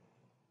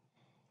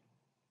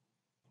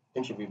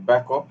think should be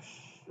backup.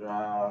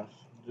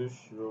 Do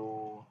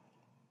show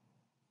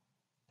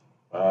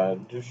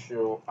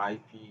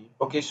IP.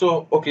 Okay,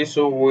 so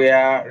we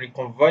are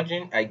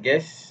reconverging, I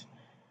guess.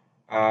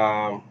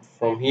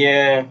 From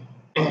here,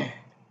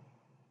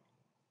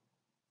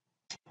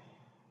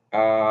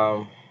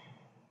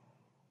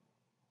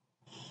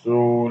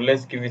 so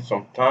let's give it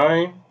some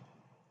time.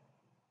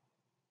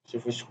 So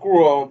if we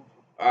scroll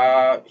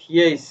up,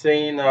 here is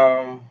saying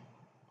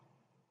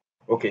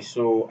okay,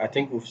 so I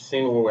think we've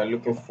seen what we're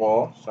looking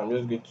for. So I'm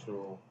just going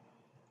to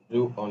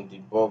do on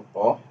debug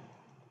all.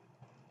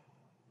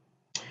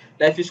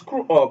 Now if you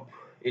scroll up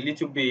a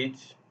little bit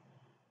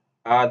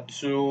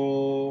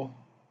to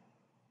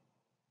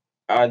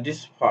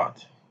this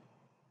part,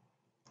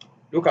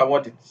 look at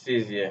what it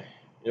says here.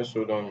 Just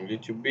hold on a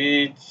little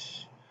bit.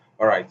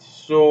 All right,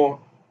 so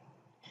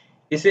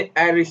it says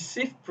I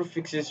received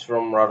prefixes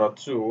from router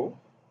 2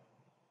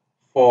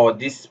 for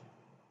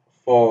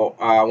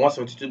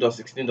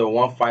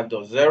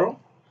 172.16.15.0.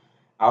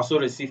 I also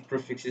received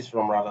prefixes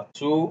from router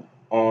 2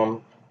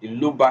 on the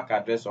loopback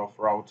address of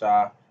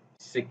router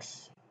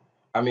 6.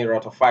 I mean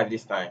router 5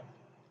 this time.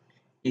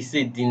 It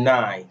said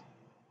denied.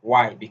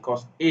 Why?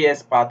 Because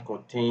AS path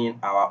contain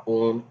our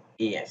own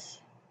AS.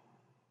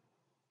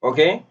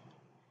 Okay.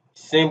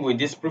 Same with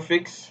this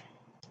prefix.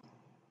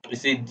 It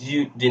said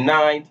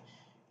denied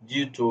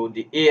due to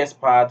the AS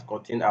path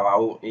contain our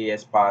own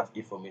AS path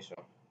information.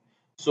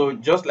 So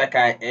just like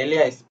I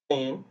earlier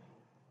explained,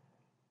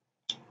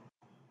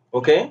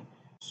 okay.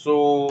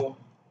 So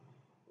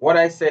what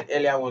I said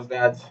earlier was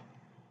that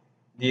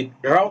the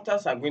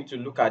routers are going to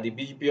look at the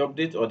BGP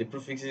update or the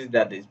prefixes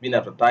that is being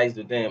advertised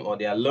to them, or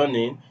they are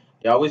learning.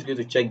 They're always going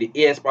to check the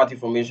AS path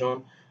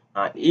information,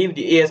 and if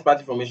the AS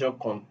path information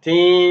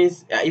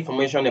contains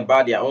information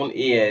about their own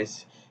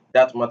AS,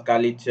 that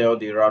automatically tell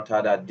the router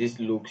that this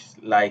looks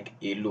like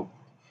a loop.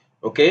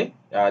 Okay,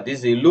 this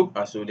is a loop,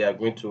 and so they are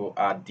going to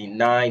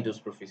deny those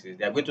prefixes.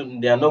 They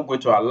are not going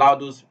to allow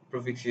those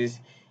prefixes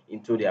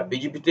into their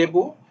BGP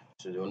table,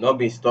 so they will not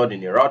be stored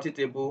in the routing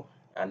table,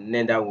 and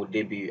neither would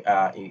they be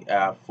added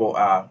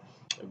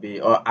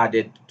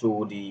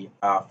to the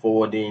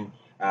forwarding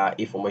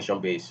information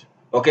base.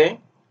 Okay,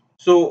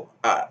 so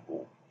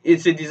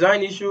it's a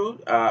design issue.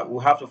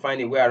 We have to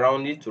find a way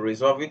around it to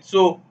resolve it.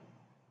 So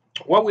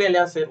what we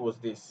earlier said was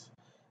this,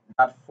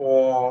 that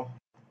for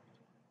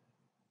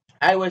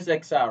iOS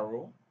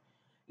XR,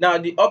 now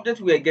the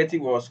update we are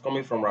getting was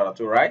coming from router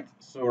 2, right?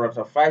 So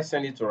router 5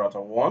 send it to router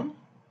 1.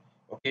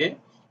 Okay,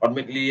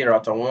 ultimately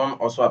router 1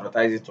 also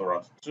advertises it to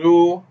router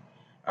 2,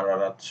 and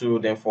router 2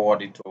 then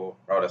forward it to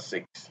router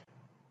 6.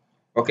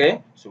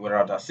 Okay, so when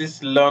router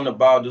 6 learned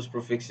about those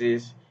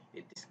prefixes,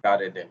 it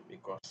discarded them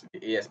because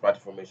the AS path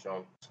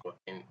information is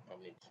contained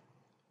on it.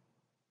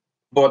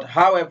 But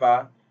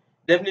however,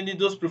 definitely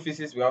those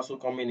prefixes were also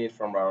coming in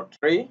from router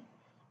 3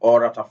 or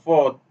router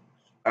 4,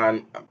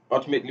 and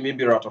ultimately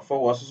maybe router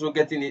 4 was also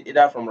getting it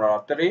either from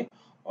router 3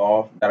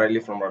 or directly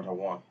from router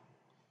 1.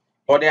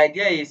 But the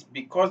idea is,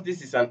 because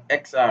this is an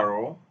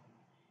XRO,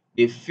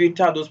 they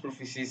filter those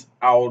prefixes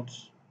out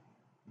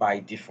by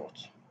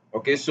default.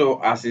 Okay, so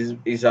as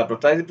is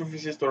advertising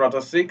prefixes to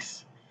router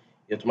 6,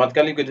 you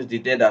automatically going to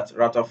detect that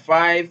router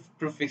 5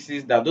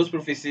 prefixes, that those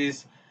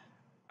prefixes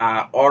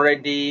are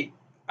already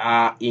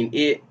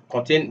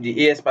contain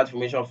the AS path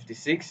information of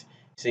 56.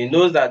 So it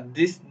knows that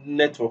this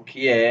network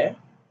here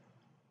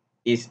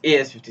is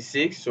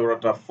AS56, so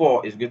router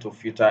 4 is going to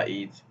filter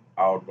it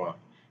outbound.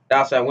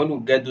 That's why when we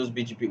got those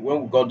BGP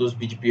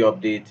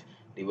updates,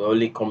 they were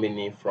only coming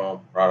in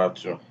from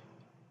router 2.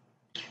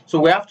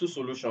 So we have two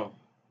solutions.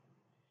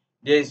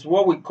 There is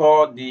what we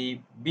call the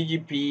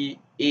BGP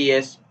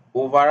AS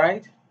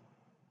override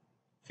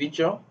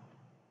feature.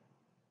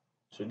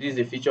 So this is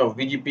the feature of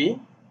BGP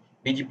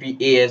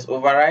AS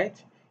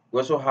override. We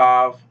also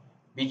have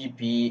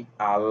BGP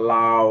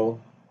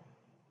allow-as-in.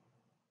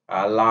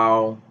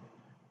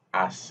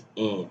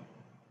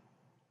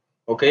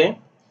 Okay,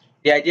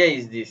 the idea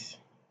is this.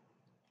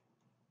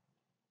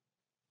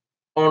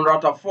 On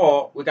router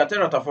 4, we can tell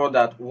router 4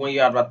 that when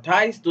you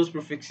advertise those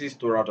prefixes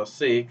to router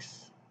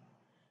 6,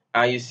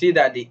 and you see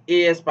that the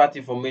AS path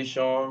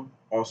information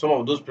or some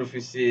of those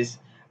prefixes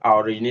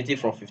are originating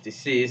from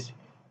 56,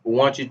 we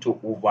want you to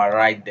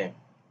override them.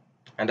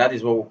 And that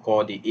is what we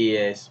call the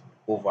AS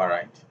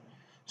override.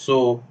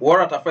 So what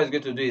router 4 is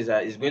going to do is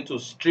that it's going to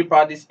strip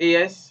out this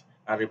AS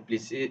and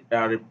replace it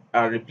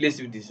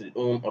with its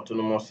own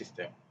autonomous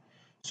system.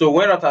 So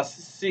when router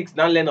 6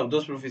 now learn of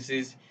those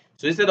prefixes,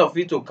 so instead of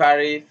it to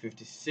carry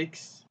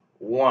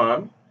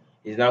 56.1,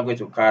 it's now going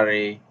to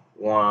carry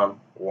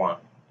 1.1,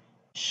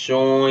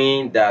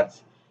 showing that,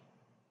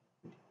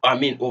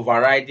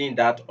 overriding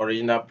that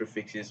original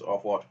prefixes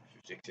of what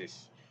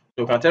 56.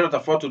 So we can tell router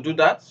 4 to do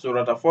that. So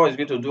router 4 is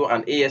going to do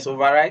an AS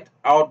override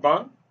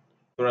outbound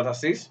to router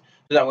 6, so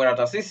that when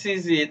router 6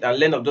 sees it and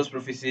learn of those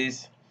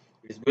prefixes,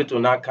 it's going to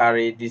now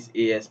carry this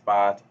AS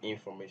path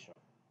information.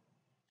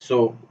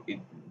 So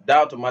that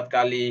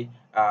automatically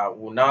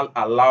will now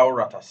allow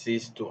router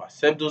 6 to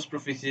accept those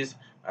prefixes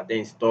and then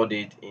install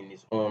it in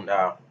its own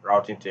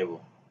routing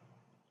table.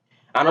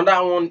 Another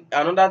option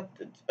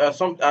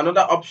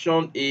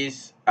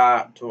is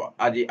to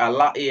the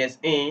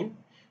allow-as-in.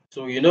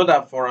 So you know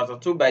that for router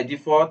 2 by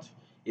default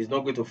is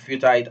not going to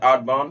filter it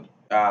outbound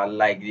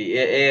like the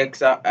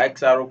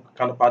XRO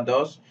counterpart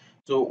does.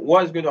 So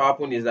what is going to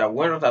happen is that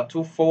when router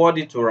 2 forward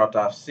it to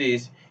router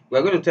 6,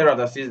 we're going to tell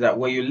router 6 that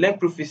when you link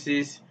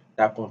prefixes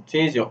that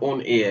contains your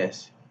own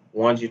AS,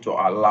 we want you to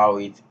allow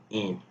it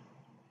in.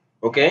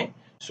 Okay,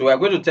 so we are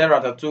going to tell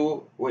router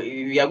 2,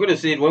 we are going to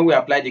say it when we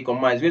apply the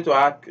command. It's going to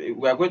ask, we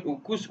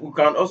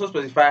can also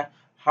specify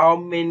how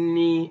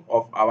many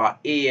of our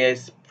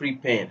AS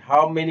prepend,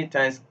 how many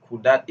times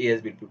could that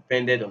AS be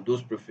prepended on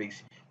those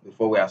prefixes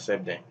before we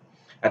accept them.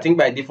 I think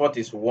by default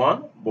is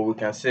 1, but we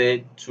can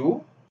say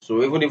 2.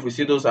 So even if we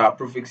see those are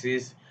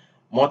prefixes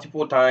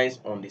multiple times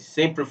on the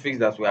same prefix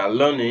that we are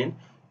learning,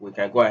 we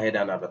can go ahead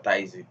and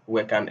advertise it.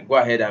 We can go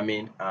ahead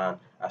and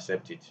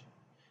accept it.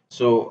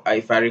 So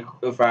if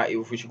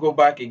we should go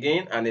back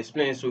again and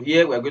explain, so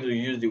here we are going to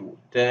use the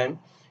term.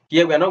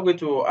 Here we are not going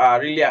to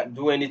really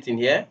do anything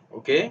here,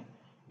 okay,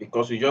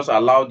 because we just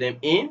allow them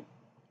in.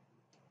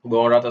 But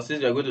on router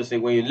 6, we are going to say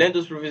when you learn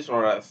those prefixes from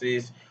router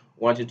 6,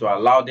 we want you to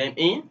allow them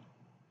in,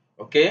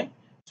 okay.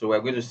 So we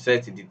are going to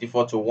set the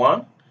default to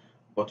 1.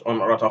 But on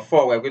router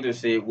 4, we are going to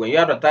say when you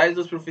advertise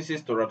those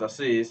prefixes to router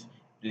 6,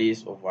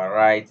 please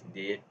override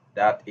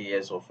that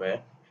AS of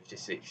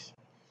 56.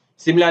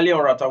 Similarly,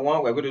 on router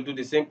 1, we're going to do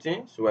the same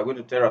thing. So we're going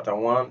to tell router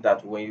 1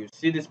 that when you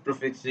see these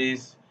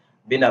prefixes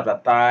being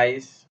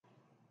advertised,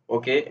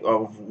 okay,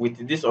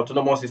 with this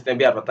autonomous system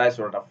being advertised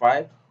to router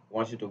 5, we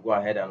want you to go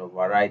ahead and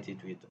overwrite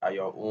it with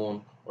your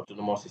own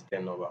autonomous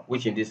system number,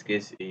 which in this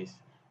case is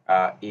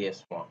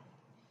AS1.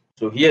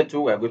 So here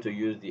too, we're going to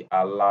use the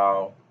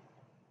allow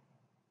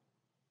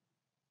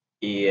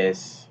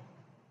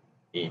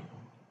AS-in.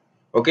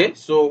 Okay,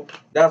 so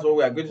that's what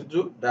we are going to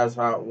do. That's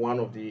one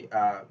of the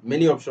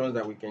many options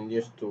that we can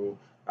use to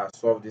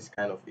solve this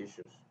kind of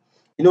issues.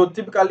 You know,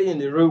 typically in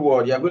the real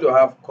world, you're going to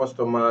have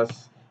customers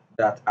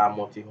that are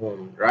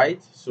multi-home, right?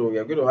 So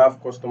you're going to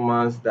have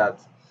customers that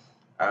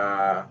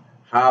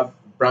have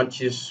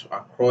branches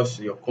across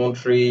your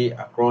country,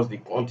 across the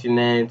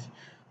continent,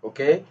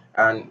 okay?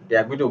 And they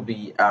are going to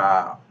be,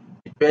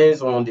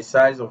 depends on the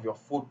size of your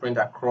footprint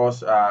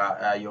across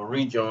your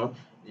region,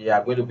 they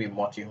are going to be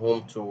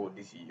multi-home to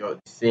your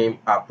same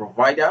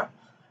provider,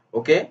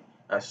 okay.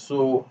 And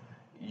so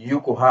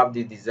you could have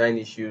the design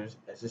issues,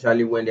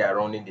 especially when they are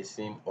running the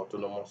same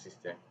autonomous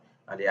system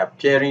and they are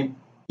pairing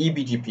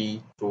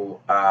EBGP to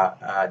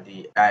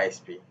the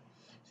ISP.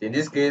 So in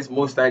this case,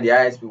 most time the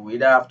ISP will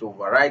either have to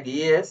override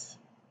the AS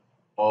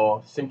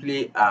or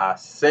simply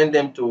send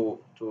them to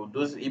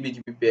those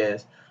EBGP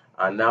pairs,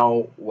 and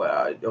now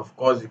of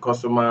course the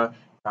customer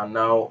can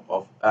now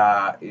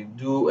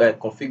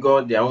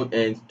configure their own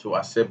end to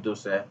accept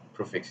those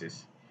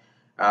prefixes.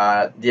 There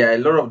are a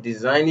lot of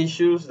design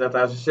issues that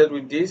are associated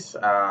with this.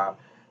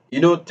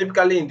 You know,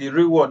 typically in the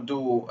real world,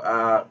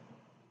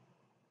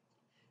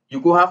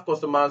 you could have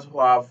customers who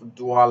have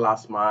dual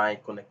last mile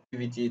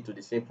connectivity to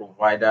the same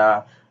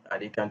provider,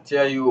 and they can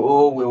tell you,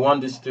 oh, we want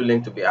this two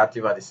link to be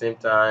active at the same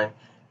time.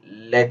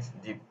 Let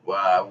the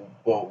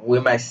we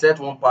might set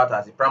one part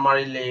as the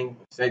primary link,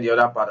 set the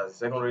other part as the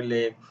secondary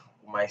link.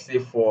 We might say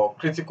for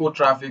critical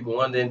traffic, we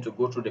want them to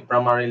go through the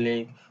primary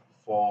link.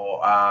 For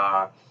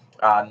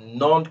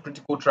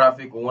non-critical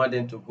traffic, we want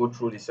them to go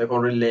through the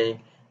secondary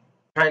lane,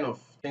 kind of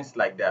things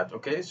like that.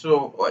 Okay,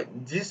 so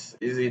this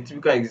is a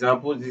typical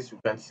example. This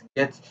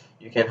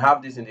you can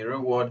have this in the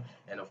real world,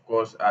 and of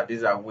course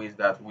these are ways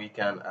that we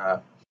can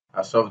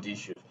solve the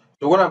issues.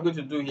 So what I'm going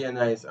to do here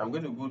now is I'm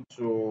going to go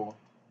to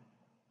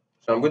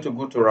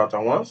router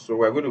 1. So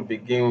we're going to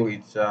begin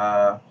with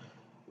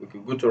we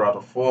could go to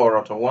router 4 or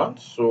router 1.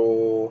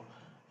 So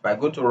if I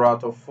go to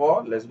router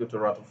 4, let's go to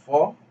router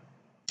 4.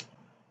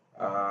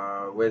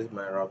 Where's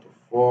my router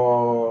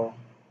 4?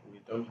 We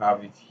don't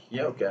have it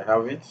here. Okay, I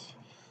have it.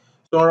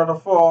 So router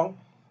 4,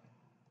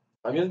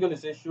 I'm just going to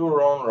say should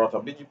run router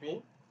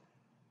BGP.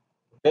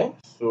 Okay,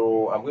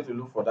 so I'm going to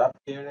look for that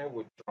pairing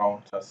with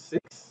router 6.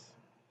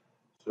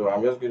 So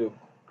I'm just going to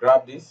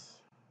grab this,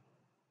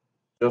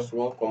 just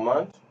one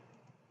command.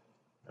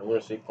 I'm going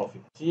to say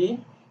config T.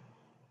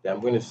 Then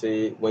I'm going to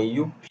say when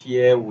you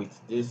pair with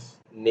this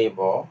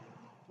neighbor,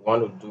 we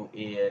want to do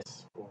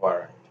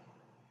as-overide.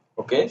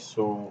 Okay,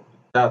 so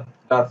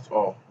that's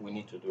all we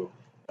need to do.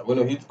 I'm going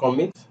to hit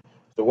commit.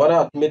 So what that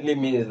ultimately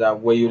means is that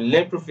when you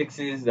learn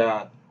prefixes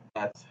that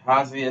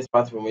has AS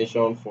path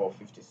information for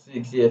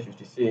 56 here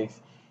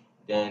 56,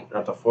 then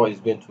router 4 is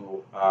going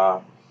to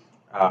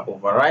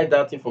override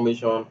that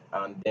information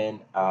and then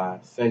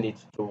send it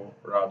to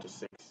router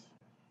 6.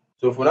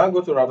 So if we now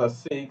go to router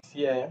 6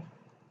 here,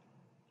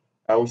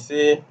 I will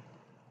say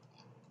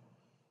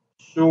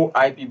show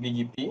IP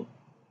BGP.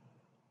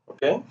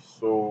 Okay,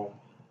 so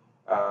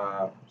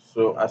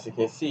so as you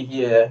can see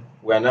here,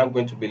 we are now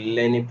going to be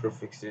learning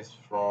prefixes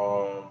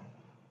from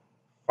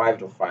 5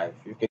 to 5.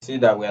 You can see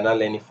that we are now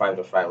learning 5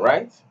 to 5,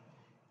 right?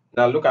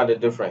 Now look at the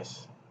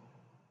difference.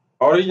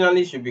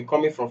 Originally, it should be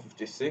coming from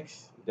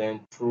 56, then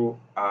through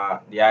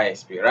the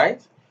ISP,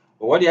 right?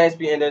 But what the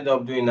ISP ended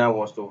up doing now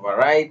was to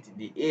override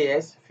the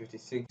AS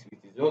 56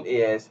 with its own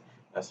AS,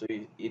 and so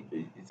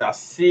it's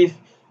as if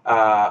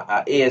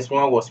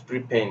AS1 was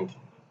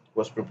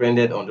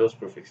prepended on those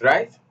prefixes,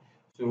 right?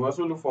 So we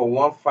also look for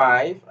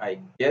 1.5. I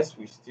guess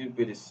we still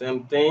do the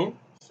same thing.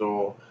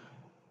 So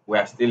we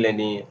are still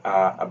learning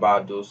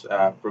about those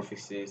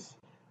prefixes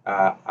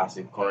as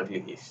it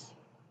currently is.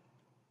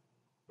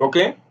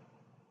 Okay.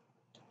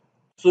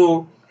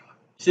 So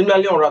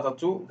similarly on router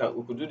 2,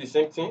 we could do the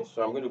same thing.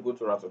 So I'm going to go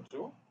to router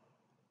 2.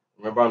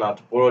 Remember in our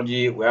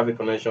topology, we have a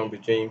connection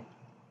between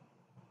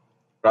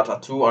router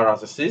 2 and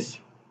router 6.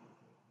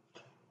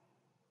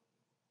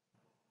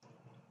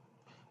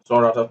 So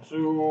on router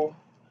 2,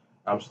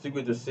 I'm still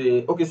going to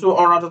say, okay, so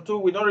on router 2,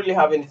 we don't really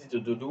have anything to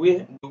do. Do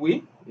we?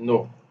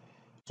 No.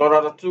 So on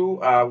router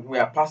 2, we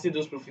are passing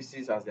those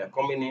prefixes as they are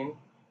coming in.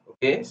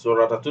 Okay, so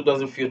router 2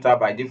 doesn't filter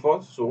by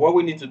default. So what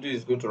we need to do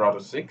is go to router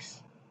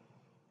 6.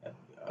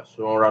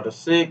 So on router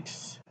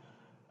 6,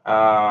 so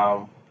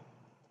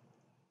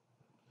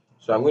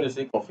I'm going to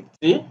say config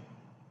T.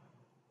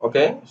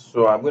 Okay,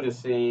 so I'm going to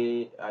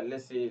say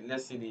let's see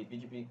the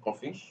BGP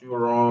config should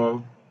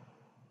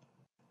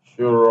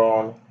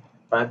run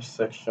pipe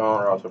section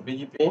router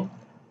BGP.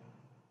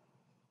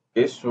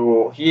 Okay,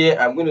 so here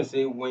I'm going to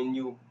say when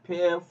you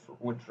pair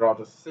with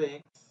router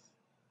 6,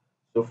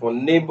 so for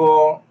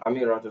neighbor,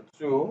 router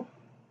 2.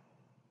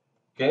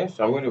 Okay,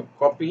 so I'm going to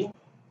copy.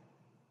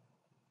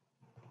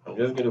 I'm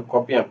just going to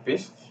copy and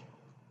paste.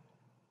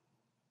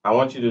 I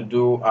want you to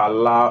do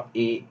allow-as-in.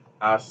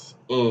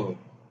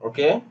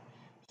 Okay,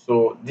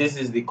 so this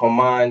is the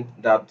command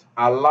that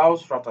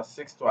allows router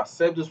 6 to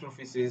accept those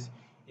prefixes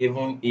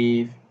even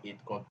if it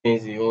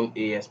contains the own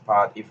AS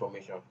path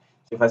information.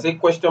 So if I say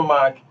question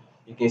mark,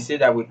 you can see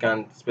that we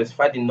can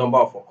specify the number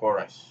of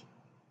occurrence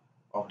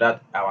of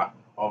that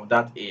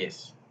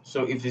AS.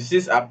 So if the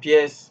 6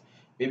 appears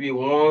maybe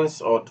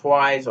once or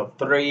twice or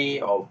 3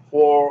 or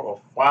 4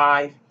 or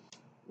 5,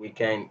 we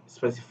can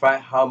specify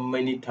how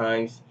many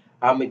times,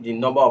 the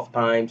number of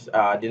times,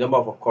 the number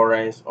of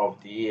occurrence of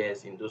the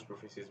AS in those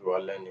prefixes we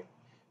are learning.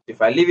 If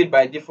I leave it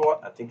by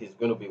default, I think it's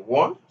going to be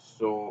 1,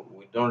 so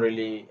we don't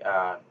really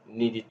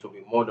need it to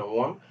be more than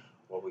 1,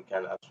 but we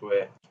can as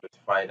well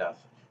specify that.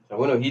 So I'm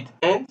going to hit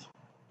end.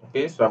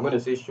 Okay, so I'm going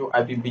to say show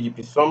IP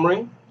BGP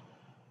summary.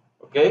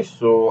 Okay,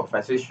 so if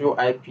I say show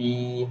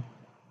IP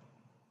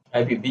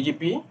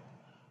BGP,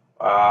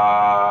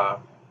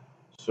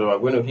 so I'm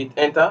going to hit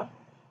enter.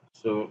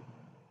 So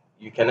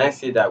you can now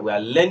see that we are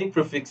learning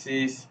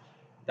prefixes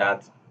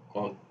that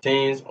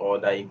contains or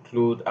that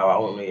include our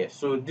own AS.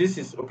 So this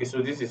is okay.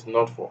 So this is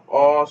not for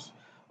us.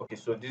 Okay,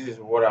 so this is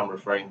what I'm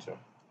referring to.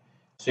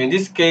 So in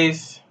this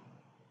case,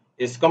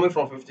 it's coming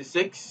from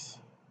 56,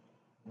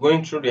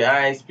 going through the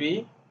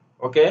ISP.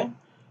 Okay.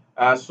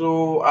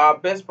 So our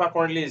best path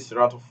currently is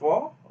router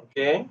 4.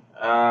 Okay.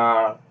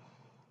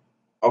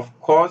 Of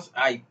course,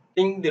 I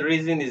think the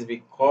reason is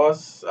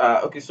because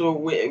okay, so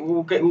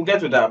we'll get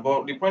to that,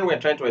 but the point we're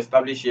trying to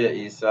establish here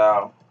is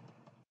that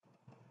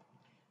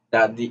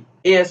the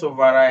AS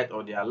override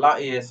or the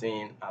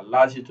allow-as-in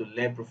allows you to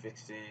learn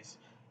prefixes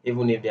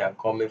even if they are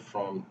coming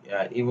from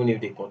even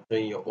if they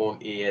contain your own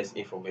AS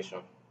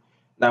information.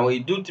 Now when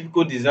you do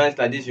typical designs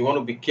like this, you want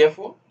to be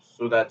careful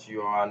so that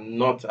you are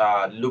not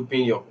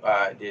looping your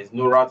there's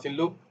no routing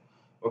loop.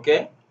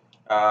 Okay.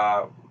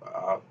 Uh,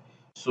 uh,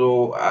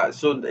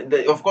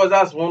 of course,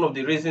 that's one of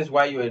the reasons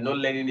why you are not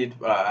learning it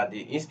at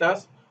the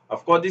instance.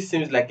 Of course, this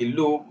seems like a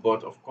loop,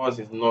 but of course,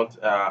 it's not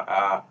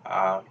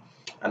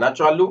an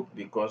actual loop,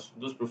 because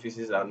those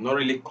prefixes are not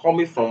really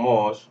coming from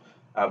us,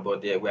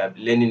 but we are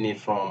learning it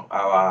from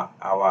our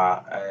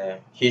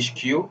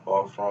HQ,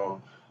 or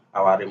from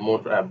our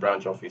remote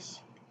branch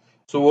office.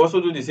 So we also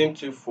do the same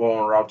thing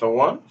for router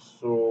 1.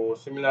 So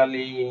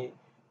similarly,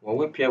 when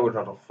we pair with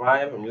router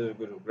 5, I'm just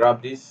going to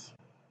grab this.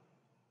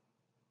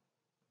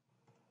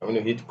 I'm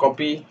going to hit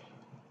copy.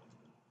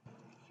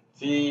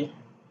 See,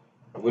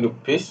 I'm going to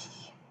paste.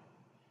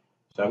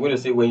 So I'm going to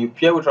say when you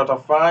pair with router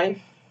 5,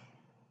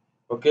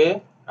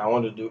 okay, I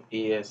want to do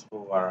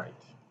as-overide.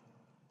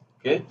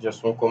 Okay,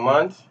 just one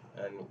command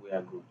and we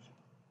are good.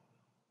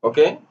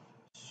 Okay,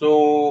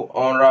 so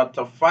on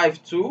router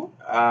 5 too,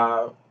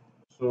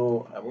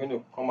 so I'm going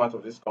to come out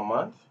of this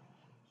command.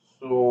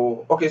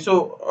 So okay,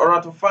 so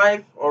router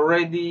 5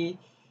 already.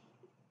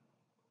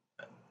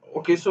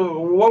 Okay, so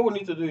what we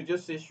need to do is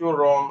just say show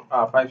run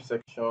pipe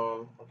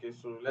section. Okay,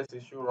 so let's say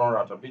show run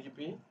router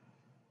BGP.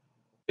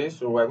 Okay,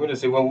 so we're going to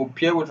say when we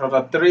pair with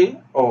router 3.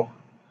 Oh,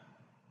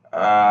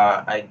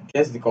 I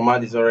guess the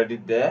command is already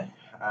there.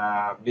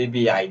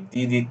 Maybe I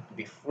did it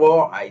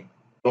before, I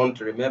don't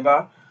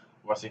remember.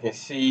 But as you can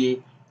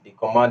see, the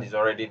command is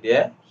already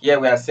there. Here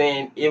we are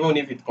saying even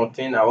if it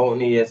contains our own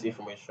AS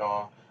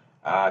information,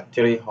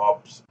 3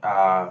 hops.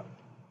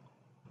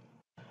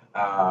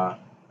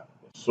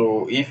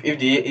 So if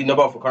the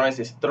number of occurrence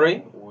is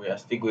 3, we are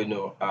still going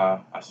to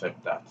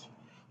accept that.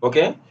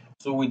 Okay.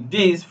 So with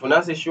this, for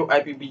now, say show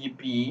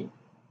IPBGP,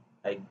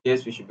 I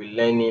guess we should be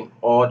learning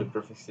all the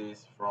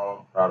prefixes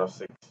from router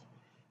 6.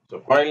 So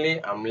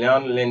currently, I'm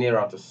learning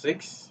router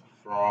 6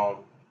 from.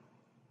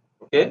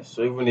 Okay.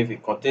 So even if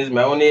it contains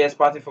my own AS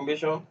part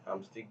information,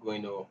 I'm still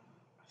going to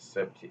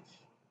accept it.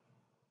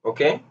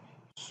 Okay.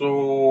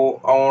 So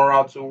on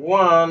router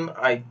 1,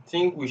 I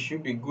think we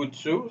should be good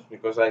too,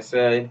 because I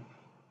said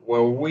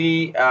when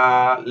we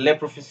let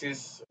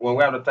prefixes, when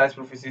we advertise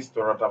prefixes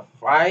to router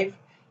 5,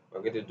 we're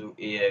going to do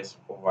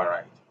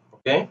as-overide.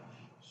 Okay.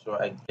 So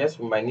I guess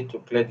we might need to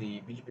clear the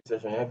BGP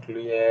session here.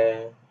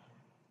 Clear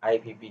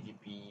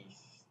IPBGP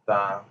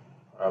star.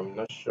 I'm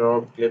not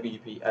sure. Clear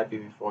BGP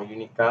IPv4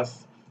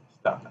 unicast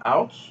start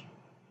out.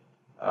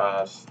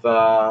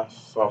 Star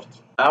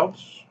soft out.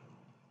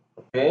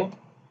 Okay.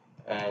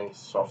 And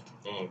soft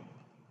in.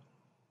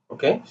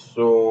 Okay,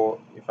 so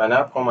if I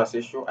now come and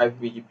say show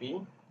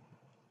IPBGP,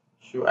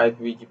 show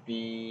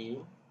IPBGP,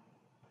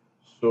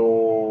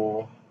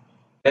 so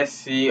let's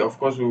see. Of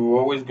course, we were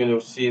always going to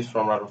see it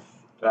from router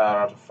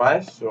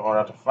 5. So on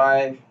router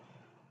 5,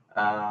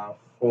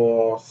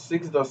 for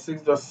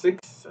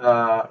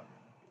 6.6.6,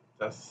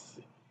 that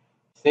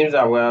seems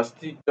that we are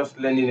still just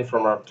learning it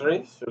from router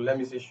 3. So let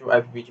me say show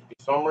IPBGP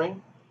summary.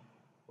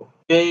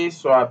 Okay,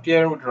 so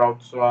appearing with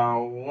router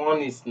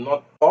 1 is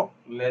not up.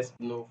 Let's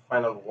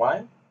find out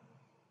why.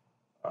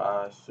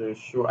 So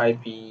show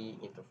IP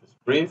interface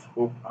brief.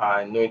 Hope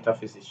no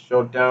interface is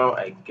shut down.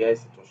 I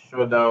guess it was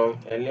shut down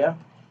earlier.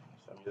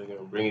 So I'm just going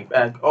to bring it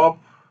back up.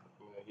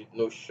 I'm going to hit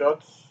no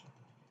shots.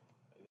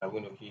 I'm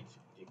going to hit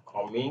the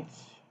commit.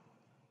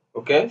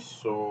 Okay,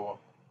 so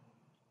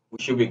we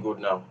should be good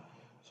now.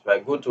 So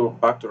if I go to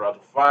back to router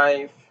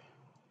 5,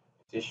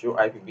 it show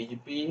IP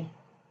BGP.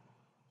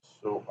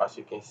 So as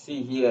you can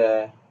see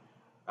here,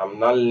 I'm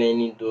not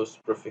learning those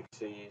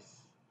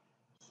prefixes.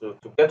 So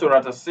to get to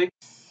router 6,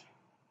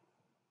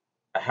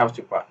 I have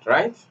to part,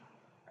 right?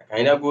 I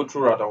can either go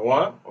through router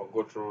 1 or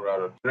go through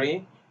router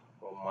 3.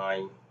 For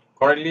mine,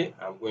 currently,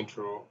 I'm going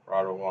through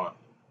router 1.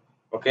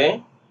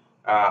 Okay.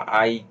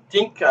 I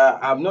think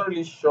I'm not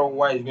really sure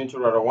why it's going to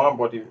router 1,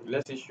 but if,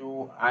 let's say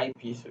show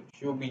IP, so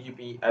show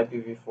BGP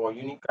IPv4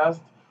 unicast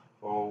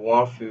for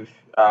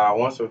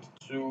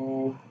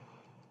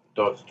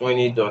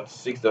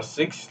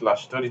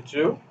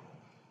 172.20.6.6/32.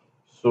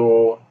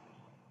 So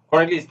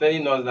currently, it's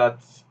telling us that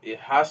it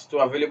has 2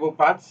 available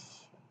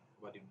paths,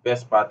 but the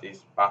best path is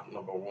path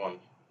number 1.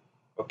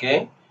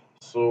 Okay,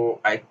 so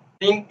I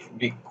think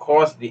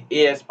because the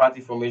AS part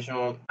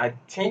information, I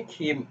think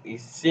he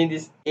is seeing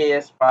this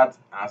AS part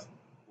as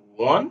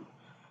 1,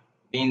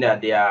 being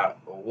that they are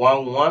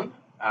 1 1.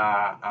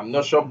 I'm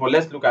not sure, but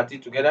let's look at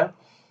it together.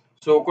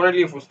 So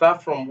currently, if we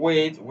start from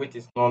weight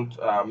is not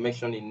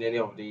mentioned in any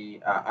of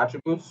the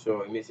attributes,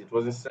 so it means it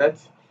wasn't set.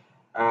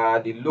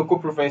 The local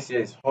preference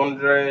here is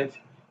 100.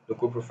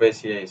 Local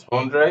preference here is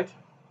 100.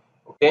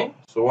 Okay,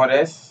 so what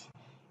else?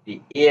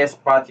 The AS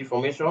party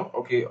formation.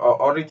 Okay,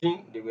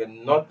 origin,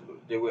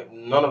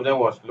 none of them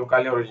was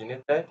locally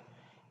originated.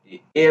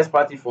 The AS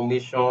party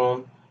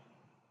formation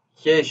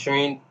here is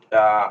showing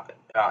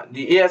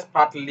the AS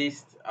part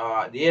list.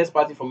 The AS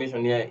party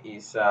formation here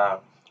is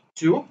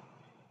 2.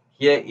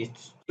 Here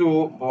it's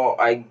 2, but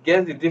I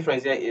guess the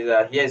difference here is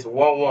that here is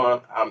 1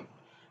 1.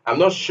 I'm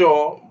not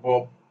sure,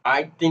 but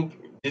I think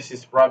this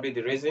is probably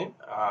the reason.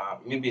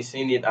 Maybe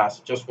seeing it as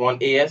just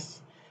one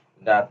AS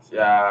that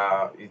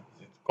it's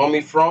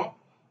coming from.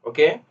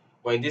 Okay,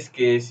 But in this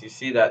case, you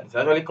see that it's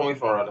actually coming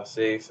from router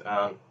 6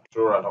 and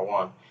through router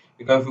 1.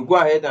 Because if we go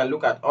ahead and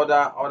look at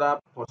other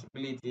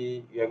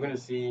possibility, you are going to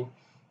see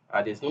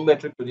there's no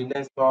metric to the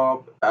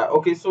desktop.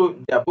 Okay, so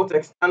they are both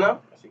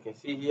external, as you can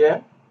see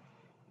here.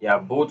 They are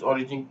both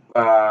origin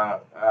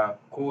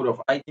code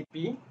of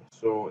ITP,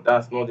 so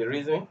that's not the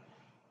reason.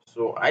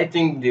 So I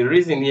think the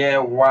reason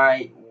here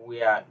why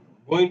we are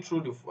going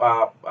through the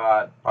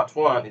part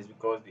 1 is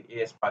because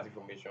the AS path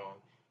information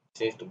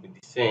seems to be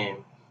the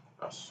same.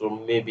 So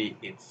maybe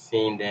it's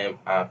seeing them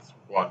at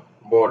 1,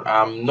 but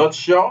I'm not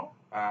sure.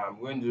 I'm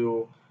going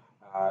to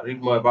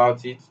read more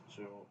about it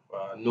to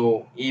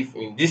know if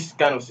in this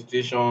kind of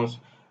situations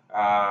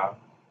uh,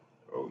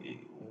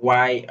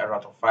 why a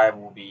router 5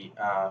 will be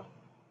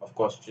of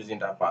course choosing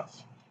that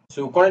path.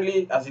 So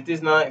currently as it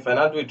is now, if I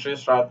now do a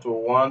trace route to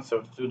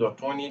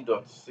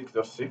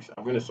 172.20.6.6,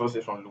 I'm going to source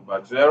it from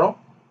loopback 0.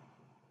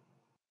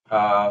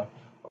 Of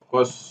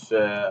course,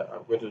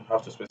 I'm going to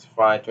have to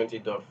specify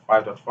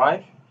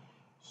 20.5.5.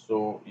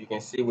 So you can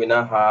see we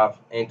now have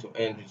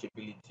end-to-end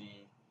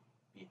reachability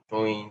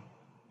between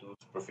those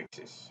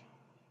prefixes.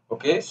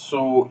 Okay,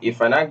 so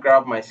if I now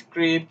grab my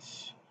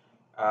script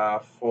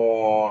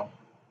for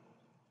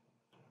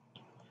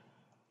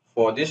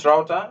this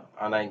router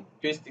and I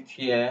paste it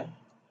here,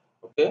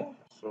 okay,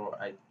 so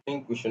I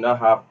think we should now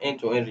have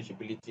end-to-end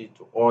reachability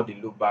to all the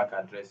loopback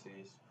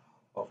addresses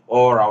of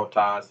all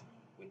routers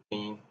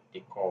within the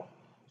core.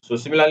 So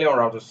similarly on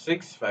router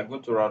 6, if I go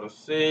to router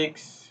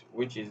 6,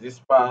 which is this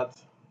part,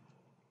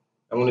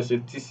 I'm going to say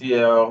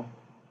TCL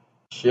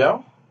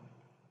shell.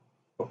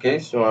 Okay,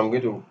 so I'm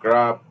going to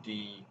grab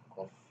the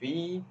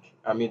the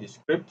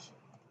script.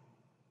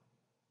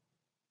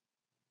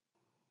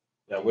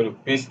 I'm going to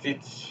paste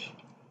it.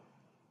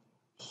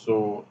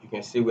 So you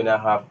can see we now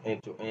have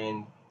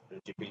end-to-end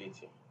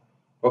reachability.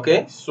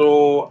 Okay,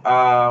 so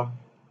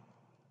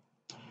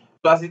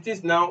as it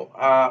is now,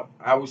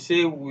 I would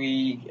say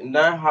we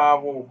now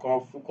have what we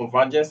call full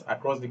convergence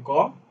across the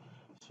core.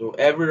 So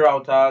every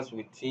routers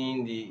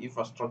within the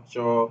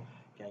infrastructure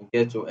can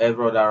get to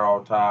every other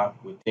router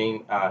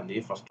within the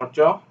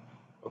infrastructure.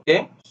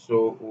 Okay,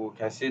 so we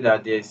can see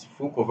that there's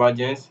full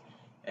convergence,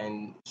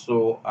 and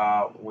so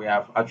we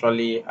have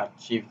actually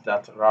achieved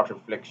that route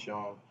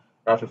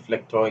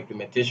reflector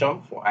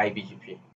implementation for IBGP.